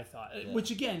poor, I thought,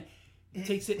 which again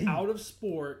takes it out of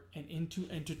sport and into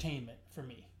entertainment for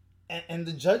me. And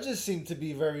the judges seem to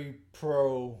be very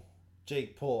pro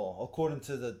Jake Paul, according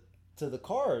to the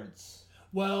cards.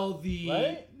 Well,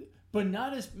 right? but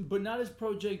not as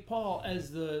pro Jake Paul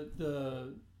as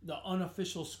the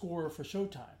unofficial score for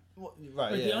Showtime. Well,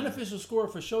 right. The unofficial score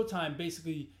for Showtime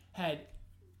basically had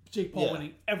Jake Paul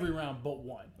winning every round but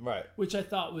one. Right. Which I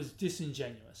thought was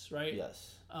disingenuous. Right.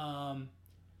 Yes.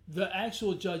 The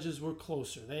actual judges were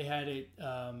closer. They had it.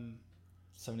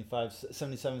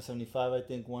 77, 75, I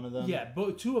think one of them. Yeah,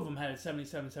 but two of them had it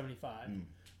 77, 75,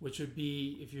 which would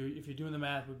be, if you're doing the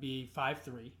math, would be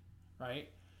 5-3, right?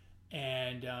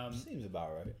 And seems about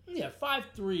right. Yeah,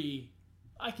 5-3,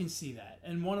 I can see that.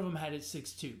 And one of them had it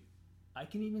 6-2. I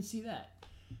can even see that.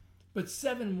 But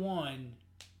 7-1,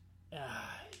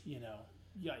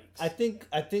 yikes. I think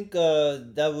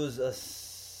that was a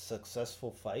successful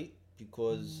fight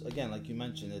because, again, like you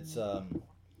mentioned, it's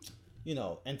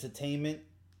entertainment,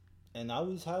 and I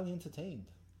was highly entertained.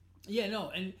 Yeah,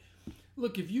 no, and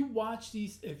Look, if you watch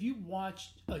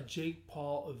a Jake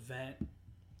Paul event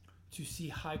to see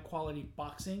high quality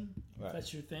boxing, if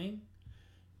that's your thing,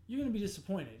 you're gonna be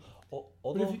disappointed.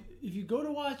 Although, but if you go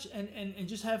to watch and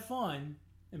just have fun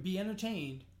and be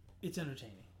entertained, it's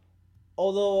entertaining.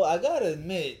 Although I gotta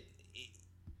admit,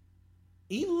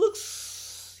 he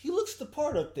looks the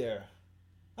part up there.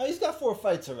 He's got 4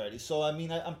 fights already, so I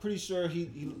mean, I'm pretty sure he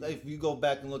if you go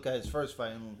back and look at his first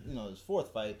fight and his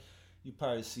 4th fight, you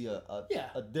probably see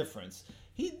a difference.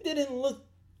 He didn't look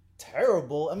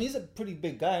terrible. I mean, he's a pretty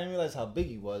big guy. I didn't realize how big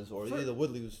he was, or either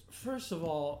Woodley was. First of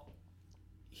all,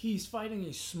 he's fighting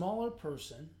a smaller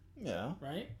person. Yeah.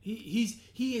 Right. He's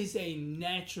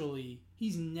naturally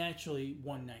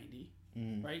 190.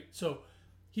 Mm-hmm. Right. So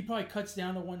he probably cuts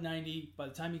down to 190. By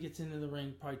the time he gets into the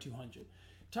ring, probably 200.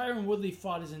 Tyron Woodley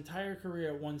fought his entire career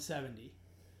at 170.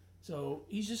 So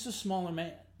he's just a smaller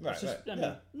man. Right. I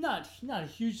mean, not a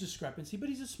huge discrepancy, but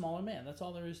he's a smaller man. That's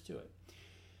all there is to it.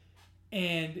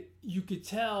 And you could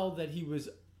tell that he was,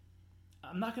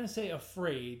 I'm not going to say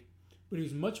afraid, but he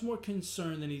was much more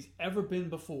concerned than he's ever been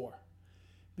before.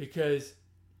 Because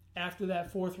after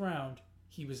that 4th round,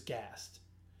 he was gassed.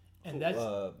 And that's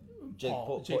Jake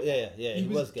Paul. Yeah, he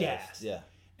was gassed. Yeah.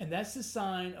 And that's the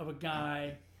sign of a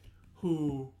guy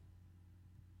who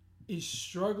is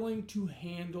struggling to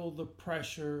handle the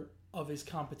pressure of his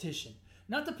competition.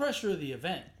 Not the pressure of the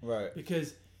event. Right.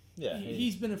 Because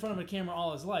he's been in front of a camera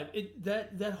all his life.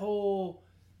 That whole,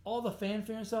 all the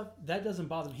fanfare and stuff, that doesn't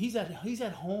bother him. He's at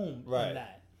home in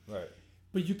that. Right.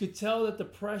 But you could tell that the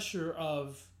pressure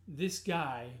of this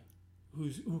guy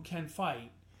who can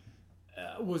fight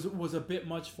was a bit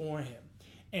much for him.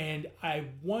 And I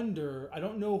wonder, I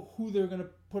don't know who they're going to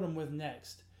put him with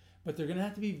next, but they're going to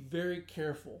have to be very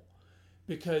careful.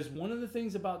 Because one of the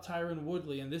things about Tyron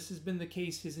Woodley, and this has been the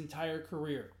case his entire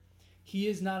career, he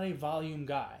is not a volume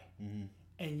guy. Mm-hmm.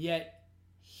 And yet,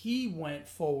 he went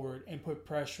forward and put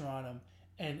pressure on him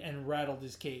and rattled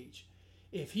his cage.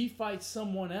 If he fights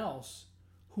someone else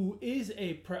who is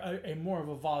a more of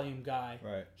a volume guy,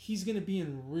 he's going to be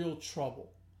in real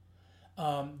trouble.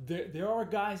 There are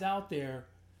guys out there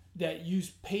that use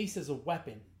pace as a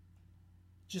weapon,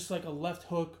 just like a left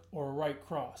hook or a right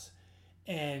cross.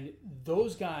 And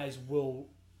those guys will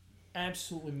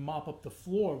absolutely mop up the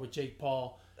floor with Jake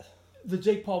Paul. The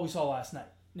Jake Paul we saw last night.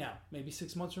 Now, maybe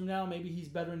 6 months from now, maybe he's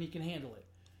better and he can handle it.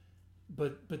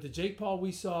 But the Jake Paul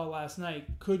we saw last night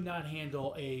could not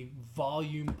handle a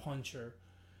volume puncher,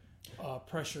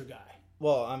 pressure guy.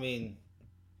 Well, I mean,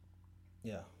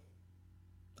 yeah.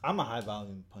 I'm a high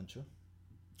volume puncher.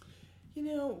 We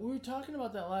were talking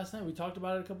about that last night. We talked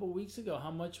about it a couple of weeks ago.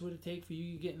 How much would it take for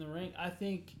you to get in the ring?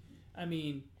 I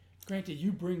mean, granted,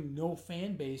 you bring no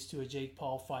fan base to a Jake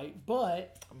Paul fight,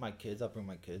 but... My kids, I'll bring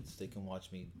my kids. They can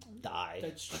watch me die.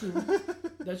 That's true.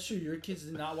 That's true. Your kids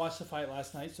did not watch the fight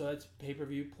last night, so that's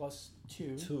pay-per-view plus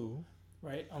 2. 2.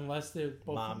 Right? Unless they're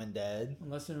both... Mom and Dad.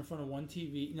 Unless they're in front of one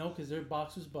TV. No, because their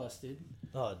box was busted.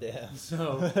 Oh, damn.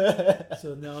 So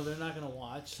no, they're not going to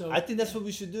watch. So I think that's what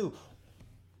we should do.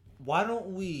 Why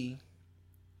don't we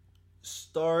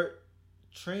start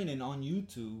training on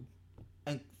YouTube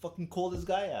and fucking call this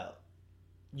guy out?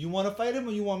 You want to fight him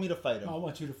or you want me to fight him? I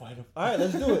want you to fight him. All right,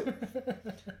 let's do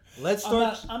it. Let's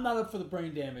start. I'm not up for the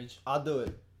brain damage. I'll do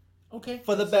it. Okay.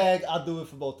 For the bag, I'll do it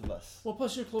for both of us. Well,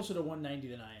 plus you're closer to 190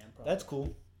 than I am, probably. That's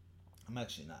cool. I'm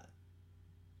actually not.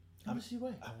 How much do you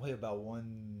weigh? I weigh about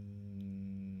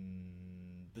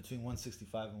between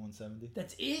 165 and 170.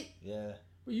 That's it? Yeah.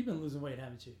 Well, you've been losing weight,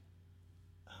 haven't you?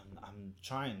 I'm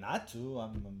trying not to.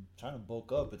 I'm trying to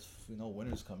bulk up. It's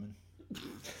winter's coming.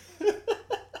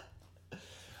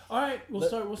 All right,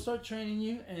 we'll start training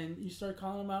you, and you start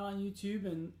calling them out on YouTube,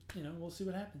 and we'll see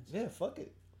what happens. Yeah, fuck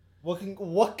it. What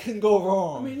can go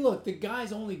wrong? I mean, look, the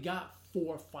guy's only got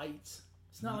 4 fights.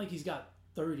 It's not like he's got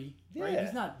 30. Yeah. Right?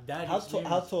 He's not that. How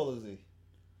tall is he?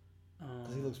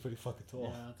 Because he looks pretty fucking tall.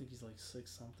 Yeah, I think he's like 6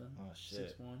 something. Oh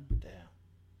shit. 6'1". Damn.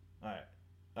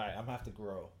 All right, I'm gonna have to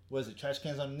grow. What is it? Trash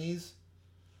cans on the knees?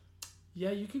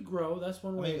 Yeah, you could grow. That's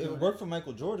one way. It worked for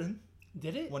Michael Jordan.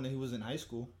 Did it? When he was in high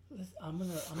school.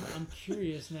 I'm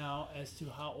curious now as to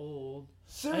how old.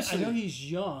 Seriously. I know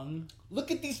he's young. Look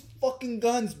at these fucking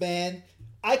guns, man.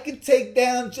 I can take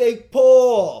down Jake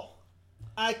Paul.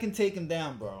 I can take him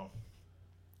down, bro.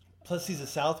 Plus, he's a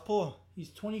southpaw.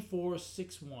 He's 24,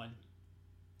 6'1".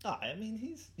 I mean,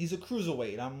 he's a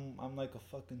cruiserweight. I'm like a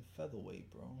fucking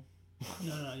featherweight, bro.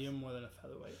 No, you're more than a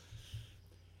featherweight.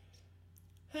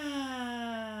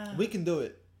 We can do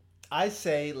it. I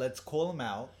say let's call him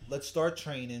out. Let's start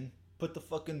training. Put the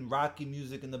fucking Rocky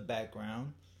music in the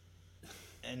background.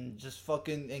 and just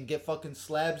fucking and get fucking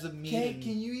slabs of meat.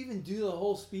 Can you even do the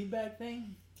whole speed back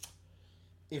thing?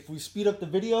 If we speed up the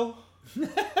video,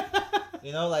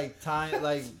 like time,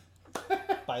 like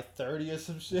by 30 or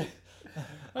some shit,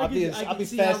 I'll be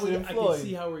faster than Floyd. I can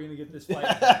see how we're gonna get this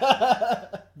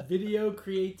fight. Video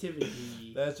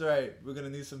creativity. That's right. We're gonna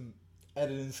need some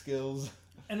editing skills.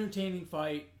 Entertaining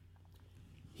fight.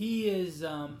 He is.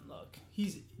 Look,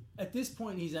 he's at this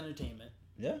point. He's entertainment.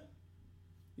 Yeah.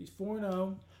 He's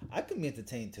 4-0. I can be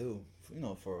entertained too.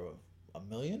 For $1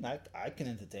 million, I can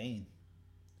entertain.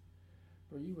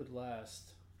 Bro, you would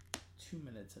last 2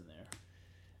 minutes in there.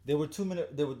 There were 2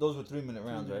 minute. Those were 3 minute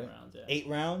rounds, right? Rounds, yeah. 8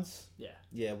 rounds. Yeah.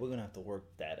 Yeah, we're gonna have to work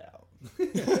that out.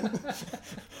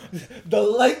 The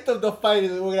length of the fight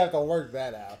is we're gonna have to work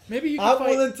that out. Maybe you. I'm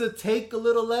willing to take a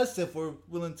little less if we're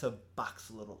willing to box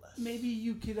a little less. Maybe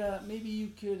you could.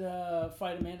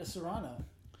 Fight Amanda Serrano.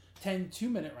 10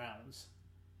 2-minute rounds.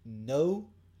 No,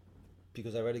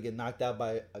 because I'd rather get knocked out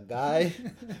by a guy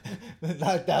than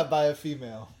knocked out by a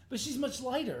female. But she's much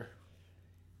lighter.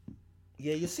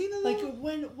 Yeah, you seen it? Like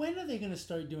when are they gonna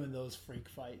start doing those freak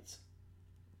fights?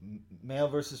 Male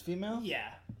versus female? Yeah.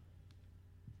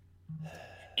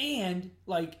 And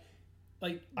I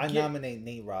nominate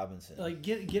Nate Robinson. Like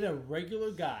get a regular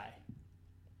guy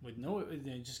with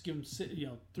just give him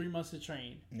 3 months to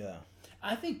train. Yeah.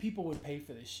 I think people would pay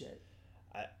for this shit.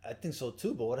 I think so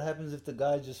too, but what happens if the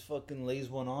guy just fucking lays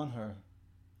one on her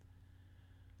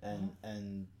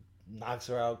and knocks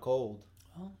her out cold?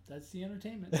 Well, that's the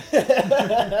entertainment.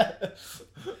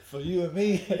 For you and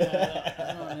me.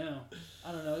 Yeah,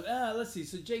 I don't know. Let's see.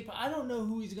 So Jake, I don't know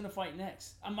who he's going to fight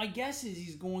next. My guess is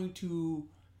he's going to.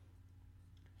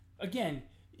 Again,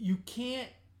 you can't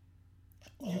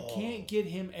get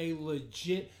him a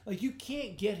legit. Like you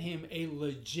can't get him a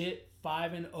legit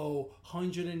 5-0,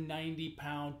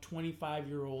 190-pound,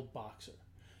 25-year-old boxer.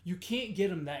 You can't get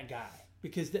him that guy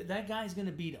because that guy's going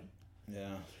to beat him.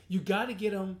 Yeah. You got to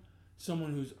get him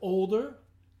someone who's older.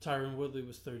 Tyron Woodley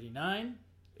is 39.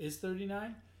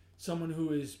 Someone who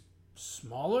is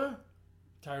smaller.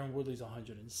 Tyron Woodley's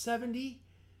 170.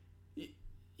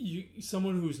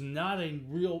 Someone who's not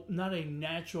a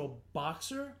natural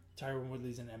boxer. Tyron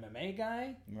Woodley's an MMA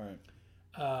guy. Right.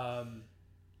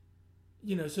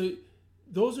 So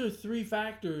those are 3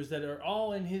 factors that are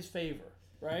all in his favor,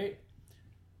 right?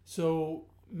 So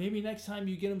maybe next time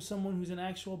you get him someone who's an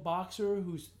actual boxer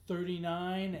who's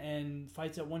 39 and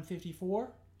fights at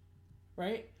 154,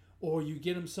 right? Or you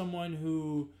get him someone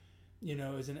who,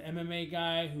 is an MMA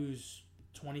guy who's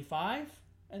 25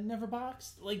 and never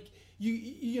boxed. Like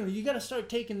you got to start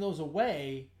taking those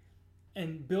away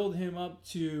and build him up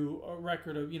to a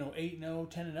record of 8-0,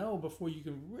 10-0 before you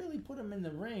can really put him in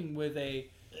the ring with a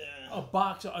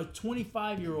boxer, a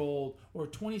 25-year-old or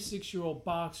 26-year-old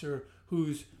boxer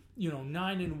who's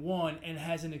 9-1 and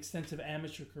has an extensive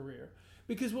amateur career.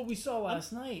 Because what we saw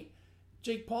last night,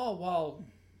 Jake Paul,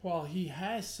 while he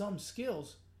has some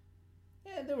skills,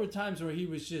 there were times where he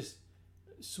was just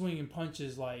swinging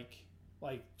punches like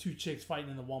 2 chicks fighting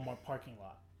in the Walmart parking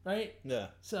lot, right? Yeah.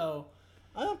 So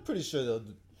I'm pretty sure they'll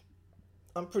do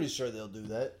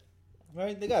that,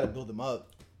 right? They got to build him up.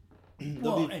 He's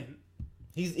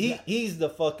the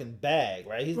fucking bag,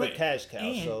 right? He's the cash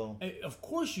cow. And of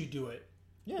course you do it.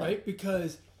 Yeah. Right?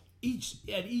 Because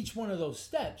at each one of those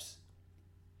steps,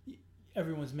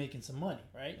 everyone's making some money,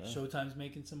 right? Yeah. Showtime's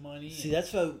making some money. See,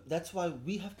 that's why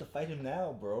we have to fight him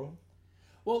now, bro.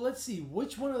 Well, let's see.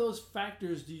 Which one of those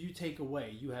factors do you take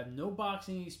away? You have no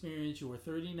boxing experience. You were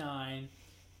 39,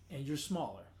 and you're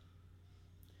smaller.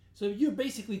 So you're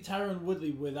basically Tyron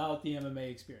Woodley without the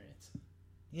MMA experience.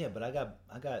 Yeah, but I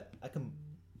can.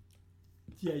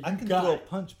 Yeah, I can throw a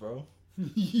punch, bro.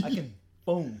 I can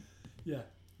boom. Yeah,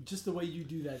 just the way you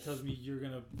do that tells me you're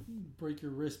gonna break your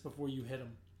wrist before you hit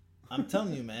him. I'm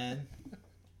telling you, man.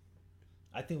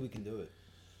 I think we can do it.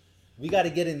 We got to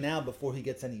get in now before he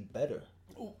gets any better.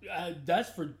 That's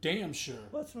for damn sure.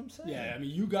 That's what I'm saying. Yeah, I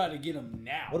mean, you got to get him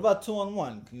now. What about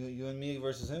 2-on-1? You and me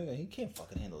versus him? He can't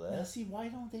fucking handle that. Now, see, why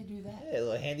don't they do that? Yeah, a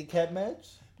little handicap match.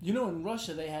 In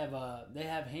Russia they have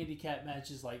handicap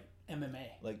matches like MMA.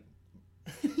 Like,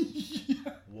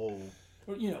 yeah. Whoa.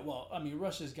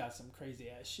 Russia's got some crazy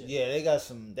ass shit. Yeah, they got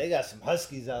some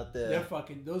huskies out there.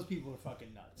 Those people are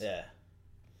fucking nuts. Yeah.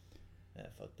 Yeah,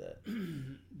 fuck that.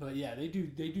 But yeah, they do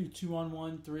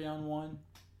 2-on-1, 3-on-1.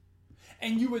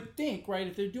 And you would think, right,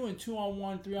 if they're doing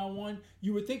 2-on-1, 3-on-1,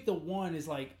 you would think the 1 is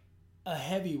like a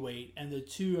heavyweight and the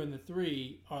 2 and the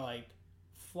 3 are like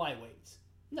flyweights.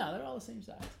 No, they're all the same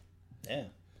size. Yeah.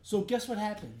 So guess what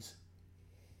happens?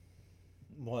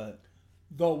 What?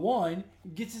 The 1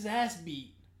 gets his ass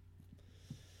beat.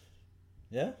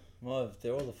 Yeah? Well, if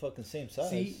they're all the fucking same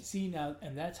size. See now,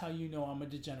 and that's how you know I'm a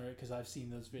degenerate, because I've seen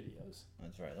those videos.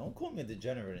 That's right. Don't call me a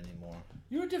degenerate anymore.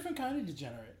 You're a different kind of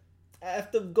degenerate.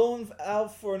 After going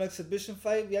out for an exhibition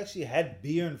fight, we actually had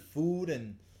beer and food,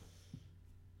 and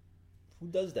who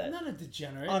does that? I'm not a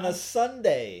degenerate. On a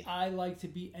Sunday. I like to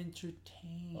be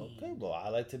entertained. Okay, well, I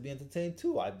like to be entertained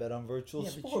too. I bet on virtual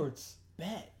sports.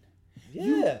 Bet. Yeah.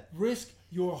 You risk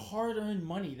your hard-earned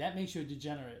money. That makes you a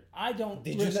degenerate. I don't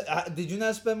Did you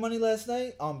not spend money last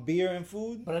night on beer and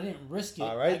food? But I didn't risk it.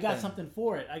 All right, I got then. something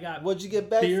for it. I got What'd you get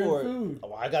back beer for and it? food.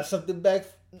 Oh, I got something back.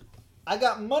 I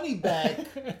got money back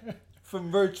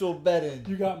from virtual betting.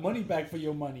 You got money back for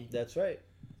your money. That's right.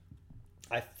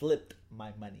 I flipped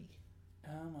my money.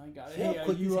 Oh my god! See Hey, how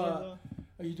quick these hands are?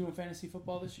 are you doing fantasy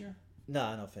football this year?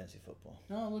 Nah, no fantasy football.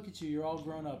 No, look at you. You're all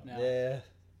grown up now. Yeah.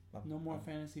 No more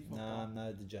fantasy football. Nah, I'm not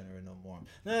a degenerate no more.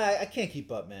 Nah, I can't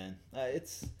keep up, man.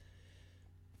 It's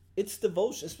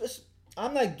devotion.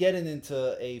 I'm not getting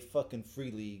into a fucking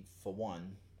free league for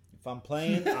one. If I'm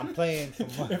playing, I'm playing for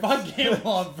one. If I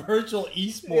gamble on virtual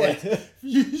esports, Yeah.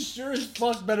 you sure as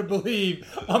fuck better believe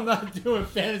I'm not doing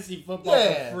fantasy football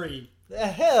Yeah. for free.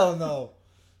 Hell no.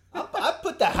 I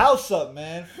put the house up,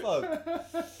 man. Fuck.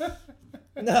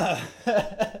 Nah.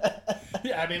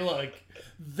 Yeah, I mean, look,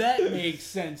 that makes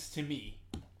sense to me.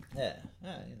 Yeah,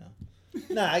 you know.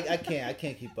 Nah, I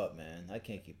can't keep up, man. I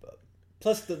can't keep up.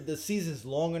 Plus, the season's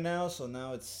longer now, so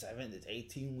now it's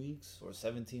 18 weeks or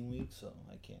 17 weeks, so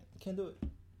I can't do it.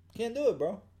 Can't do it,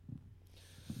 bro.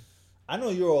 I know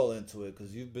you're all into it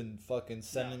because you've been fucking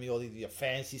sending me all these your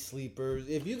fantasy sleepers.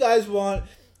 If you guys want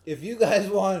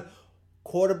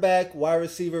quarterback, wide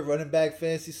receiver, running back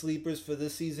fantasy sleepers for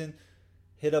this season,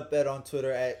 hit up Ed on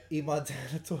Twitter at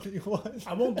emontana21.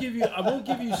 I won't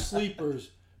give you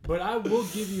sleepers, but I will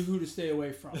give you who to stay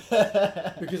away from.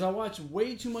 Because I watch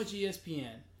way too much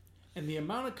ESPN, and the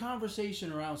amount of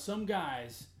conversation around some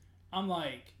guys, I'm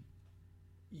like,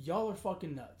 y'all are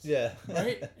fucking nuts. Yeah.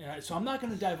 Right? So I'm not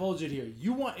going to divulge it here.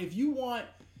 If you want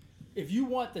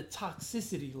the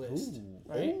toxicity list,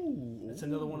 right? Ooh, That's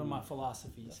another one of my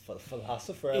philosophies.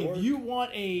 Philosopher at work. If you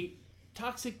want a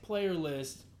toxic player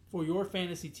list for your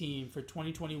fantasy team for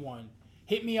 2021,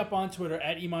 hit me up on Twitter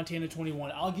at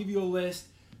emontana21. I'll give you a list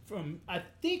from, I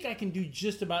think I can do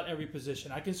just about every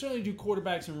position. I can certainly do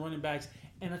quarterbacks and running backs,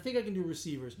 and I think I can do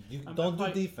receivers. You don't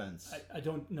do defense. I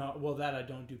don't know. Well, that I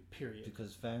don't do, period.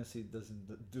 Because fantasy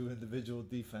doesn't do individual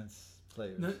defense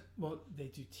players. No, well, they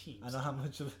do teams. I know how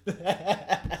much of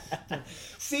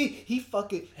See, he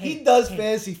does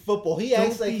fantasy football. He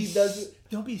acts like he does it.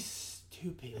 Don't be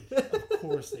stupid. Of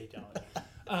course they don't.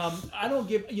 I don't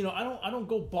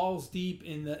go balls deep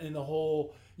in the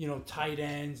whole, tight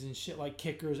ends and shit like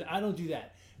kickers. I don't do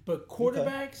that. But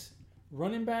quarterbacks,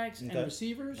 running backs, and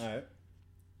receivers. All right.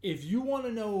 If you want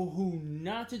to know who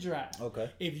not to draft,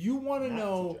 if you want to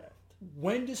know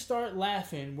when to start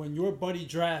laughing when your buddy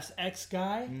drafts X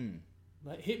guy,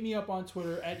 hit me up on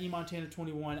Twitter at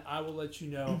emontana21. I will let you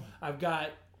know. I've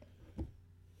got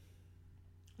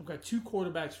 2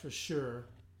 quarterbacks for sure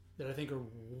that I think are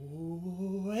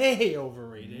way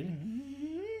overrated,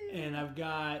 and I've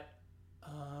got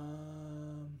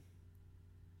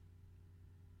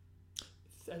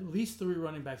at least 3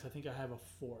 running backs. I think I have a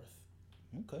 4th.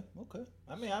 Okay.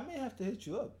 I mean, I may have to hit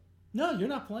you up. No, you're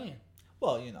not playing.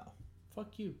 Well,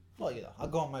 Fuck you. Well, I'll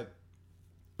go on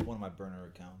one of my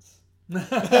burner accounts.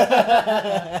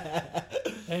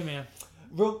 Hey, man.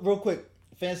 Real quick,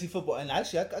 fantasy football, and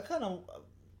actually, I kind of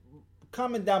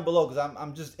comment down below because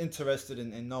I'm just interested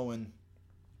in knowing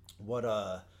what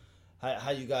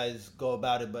how you guys go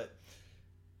about it. But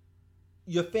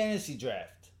your fantasy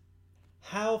draft,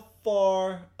 how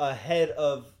far ahead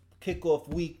of kickoff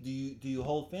week do you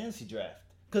hold fantasy draft?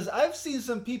 Because I've seen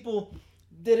some people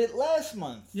did it last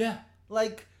month. Yeah.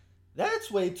 Like,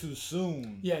 that's way too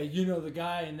soon. Yeah, the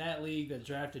guy in that league that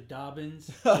drafted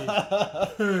Dobbins.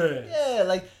 Yeah,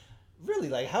 like, really,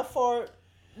 like, how far?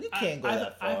 You can't go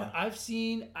that far. I've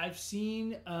seen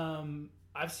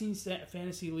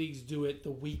fantasy leagues do it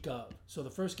the week of. So the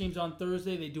first game's on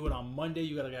Thursday. They do it on Monday.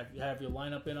 You gotta have your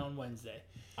lineup in on Wednesday.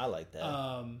 I like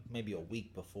that. Maybe a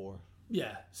week before.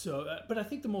 Yeah. So, but I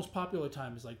think the most popular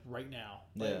time is like right now.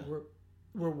 Right? Yeah.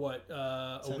 We're what,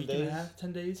 a week and a half?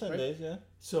 10 days? 10 days, yeah.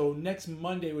 So next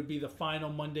Monday would be the final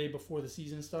Monday before the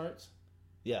season starts?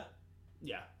 Yeah.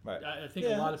 Yeah. Right. I think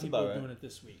a lot of people are doing it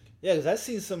this week. Yeah, because I've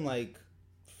seen some, like,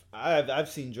 I've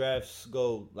seen drafts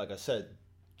go, like I said,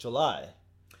 July.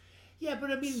 Yeah, but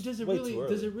I mean, does it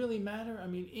really matter? I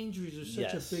mean, injuries are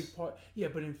such a big part. Yeah,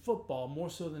 but in football, more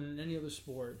so than in any other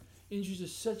sport, injuries are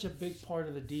such a big part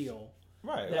of the deal.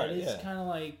 Right, that it's kind of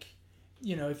like,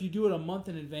 if you do it a month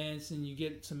in advance and you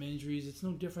get some injuries, it's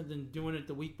no different than doing it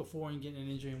the week before and getting an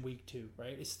injury in week 2,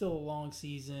 right? It's still a long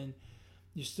season.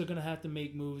 You're still going to have to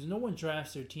make moves. No one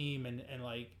drafts their team and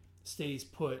like stays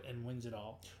put and wins it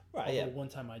all. Right, Although yeah. one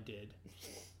time I did.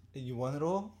 You won it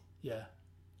all? Yeah.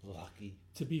 Lucky.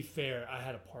 To be fair, I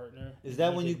had a partner. Is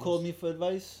that when you called me for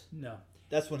advice? No.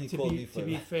 That's when he called me for advice. To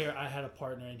be advice. fair, I had a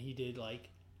partner and he did like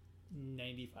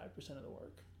 95% of the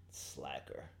work.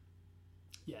 Slacker.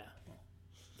 Yeah. Well,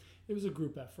 it was a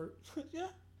group effort. Yeah.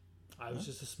 I was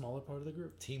just a smaller part of the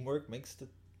group. Teamwork makes the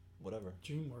whatever.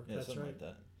 Dreamwork. Yeah, That's something right. like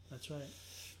that. That's right.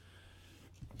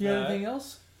 You got anything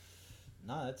else?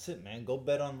 Nah, that's it, man. Go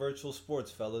bet on virtual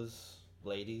sports, fellas,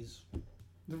 ladies,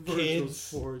 The virtual kids.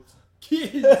 sports.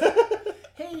 Kids.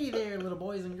 Hey there, little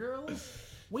boys and girls.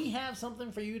 We have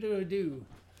something for you to do.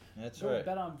 That's Go right.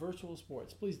 bet on virtual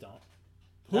sports. Please don't.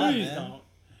 Nah, Please man. don't.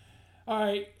 All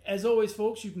right. As always,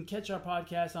 folks, you can catch our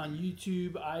podcast on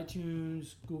YouTube,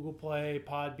 iTunes, Google Play,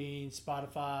 Podbean,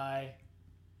 Spotify,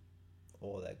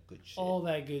 All that good shit. all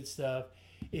that good stuff.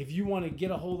 If you want to get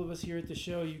a hold of us here at the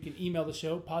show, you can email the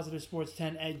show,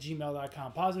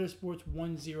 positivesports10@gmail.com,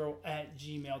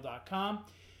 positivesports10@gmail.com.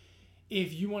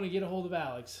 If you want to get a hold of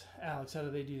Alex, how do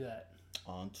they do that?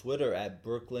 On Twitter at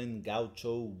Brooklyn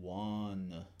Gaucho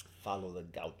 1. Follow the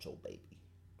Gaucho, baby.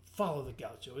 Follow the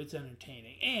Gaucho. It's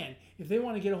entertaining. And if they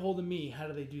want to get a hold of me, how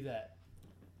do they do that?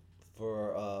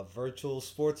 For virtual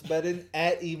sports betting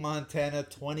at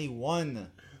eMontana21.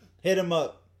 Hit him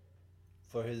up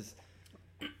for his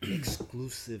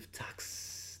exclusive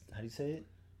how do you say it?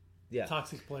 Yeah.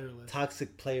 Toxic player list.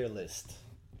 Toxic player list.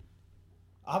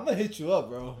 I'm gonna hit you up,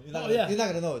 bro. You're not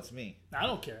gonna know it's me. I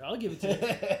don't care. I'll give it to you.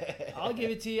 I'll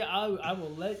give it to you. I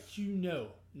will let you know.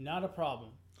 Not a problem.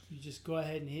 You just go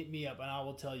ahead and hit me up, and I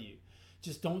will tell you.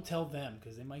 Just don't tell them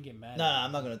because they might get mad. Nah,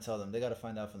 I'm not gonna tell them. They gotta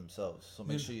find out for themselves. So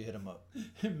make sure you hit them up.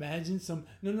 Imagine some.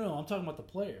 No. I'm talking about the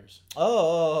players.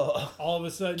 Oh. All of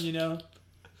a sudden,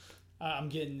 I'm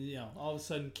getting, all of a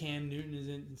sudden Cam Newton is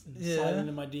sliding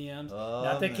into my DMs. Oh,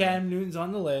 Not that man. Cam Newton's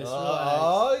on the list.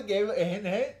 Oh, you gave it a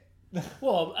hint.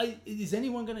 Well, is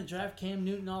anyone going to draft Cam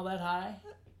Newton all that high?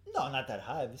 No, not that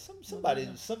high. But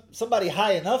somebody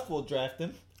high enough will draft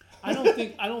him. I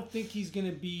don't think he's going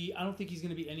to be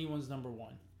anyone's number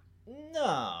one.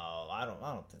 No, I don't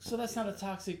think so. So that's not a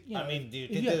toxic. I mean, do you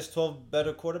think there's 12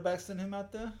 better quarterbacks than him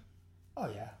out there? Oh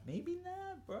yeah. Maybe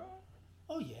not, bro.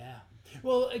 Oh yeah.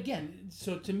 Well, again,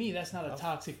 so to me that's not a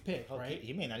toxic pick, right?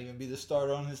 He may not even be the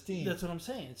starter on his team. That's what I'm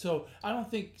saying. So I don't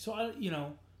think so.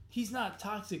 He's not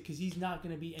toxic because he's not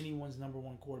going to be anyone's number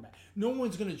one quarterback. No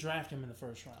one's going to draft him in the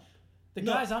first round. The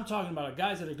guys I'm talking about are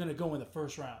guys that are going to go in the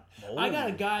first round. Oh. I got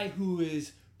a guy who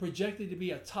is projected to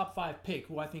be a top 5 pick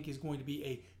who I think is going to be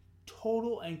a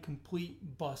total and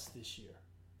complete bust this year.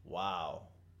 Wow.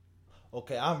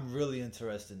 Okay, I'm really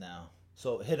interested now.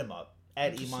 So hit him up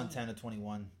at Interesting.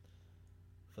 eMontana21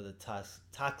 for the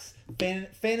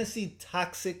fantasy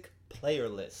toxic player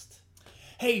list.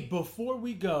 Hey, before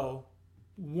we go,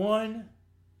 one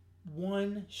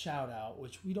shout out,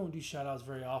 which we don't do shout outs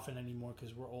very often anymore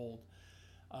because we're old.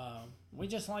 We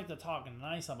just like to talk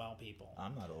nice about people.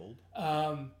 I'm not old.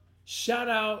 Shout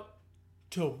out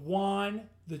to Juan,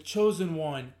 the chosen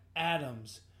one,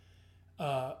 Adams.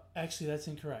 Actually, that's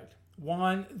incorrect.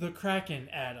 Juan, the Kracken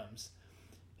Adams.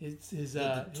 His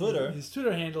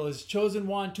Twitter handle is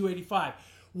chosen1 285.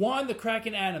 Juan, the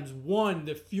Kracken Adams won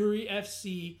the Fury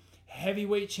FC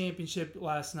heavyweight championship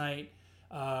last night.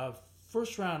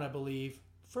 First round, I believe.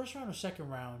 First round or second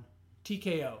round?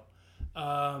 TKO.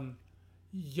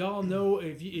 Y'all know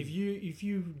if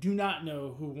you do not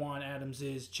know who Juan Adams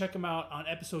is, check him out on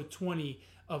episode 20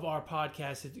 of our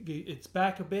podcast. It's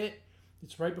back a bit.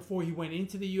 It's right before he went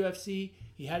into the UFC.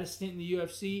 He had a stint in the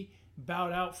UFC,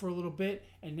 bowed out for a little bit,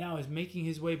 and now is making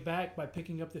his way back by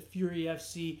picking up the Fury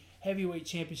FC heavyweight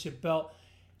championship belt.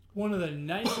 One of the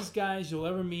nicest guys you'll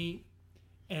ever meet.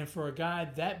 And for a guy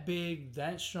that big,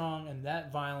 that strong, and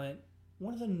that violent,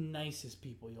 one of the nicest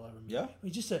people you'll ever meet. Yeah. I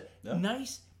mean, just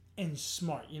nice and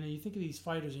smart. You think of these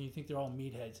fighters and you think they're all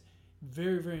meatheads.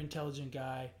 Very, very intelligent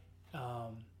guy.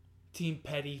 Team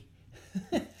petty.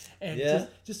 And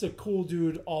just a cool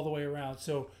dude all the way around.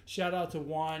 So shout out to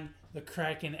Juan, the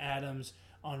Kraken Adams,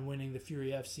 on winning the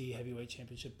Fury FC heavyweight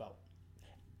championship belt.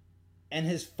 And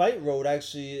his fight road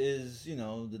actually is,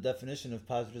 the definition of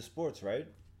positive sports, right?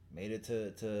 Made it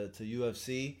to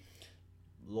UFC,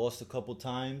 lost a couple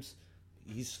times.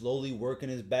 He's slowly working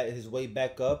his way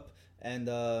back up, and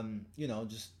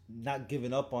just not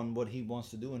giving up on what he wants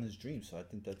to do in his dreams. So I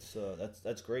think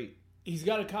that's great. He's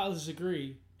got a college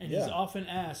degree, and he's often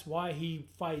asked why he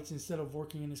fights instead of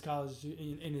working in his college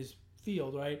in his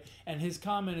field, right? And his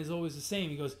comment is always the same.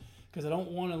 He goes, because I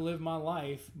don't want to live my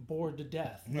life bored to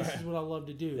death. This is what I love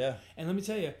to do. Yeah. And let me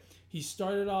tell you, he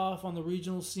started off on the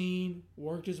regional scene,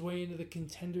 worked his way into the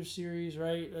Contender Series,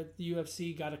 right, at the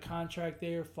UFC, got a contract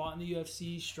there, fought in the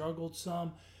UFC, struggled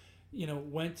some,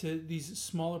 went to these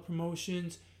smaller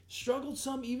promotions, struggled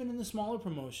some even in the smaller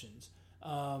promotions.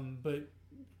 But,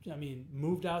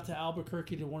 moved out to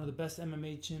Albuquerque to one of the best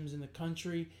MMA gyms in the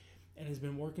country and has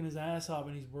been working his ass off,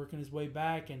 and he's working his way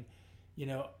back. And,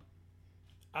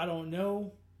 I don't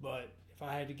know, but if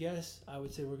I had to guess, I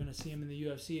would say we're going to see him in the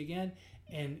UFC again.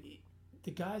 And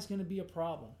the guy's going to be a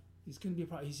problem. He's going to be a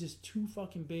problem. He's just too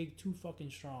fucking big, too fucking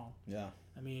strong. Yeah.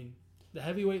 The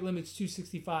heavyweight limit's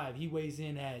 265. He weighs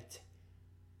in at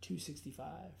 265.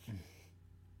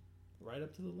 Right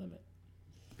up to the limit.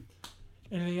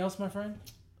 Anything else, my friend?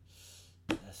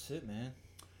 That's it, man.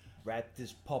 Wrap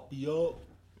this puppy up.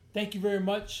 Thank you very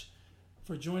much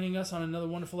for joining us on another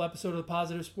wonderful episode of the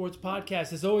Positive Sports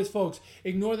Podcast. As always, folks,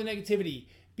 ignore the negativity.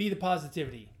 Be the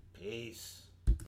positivity. Peace.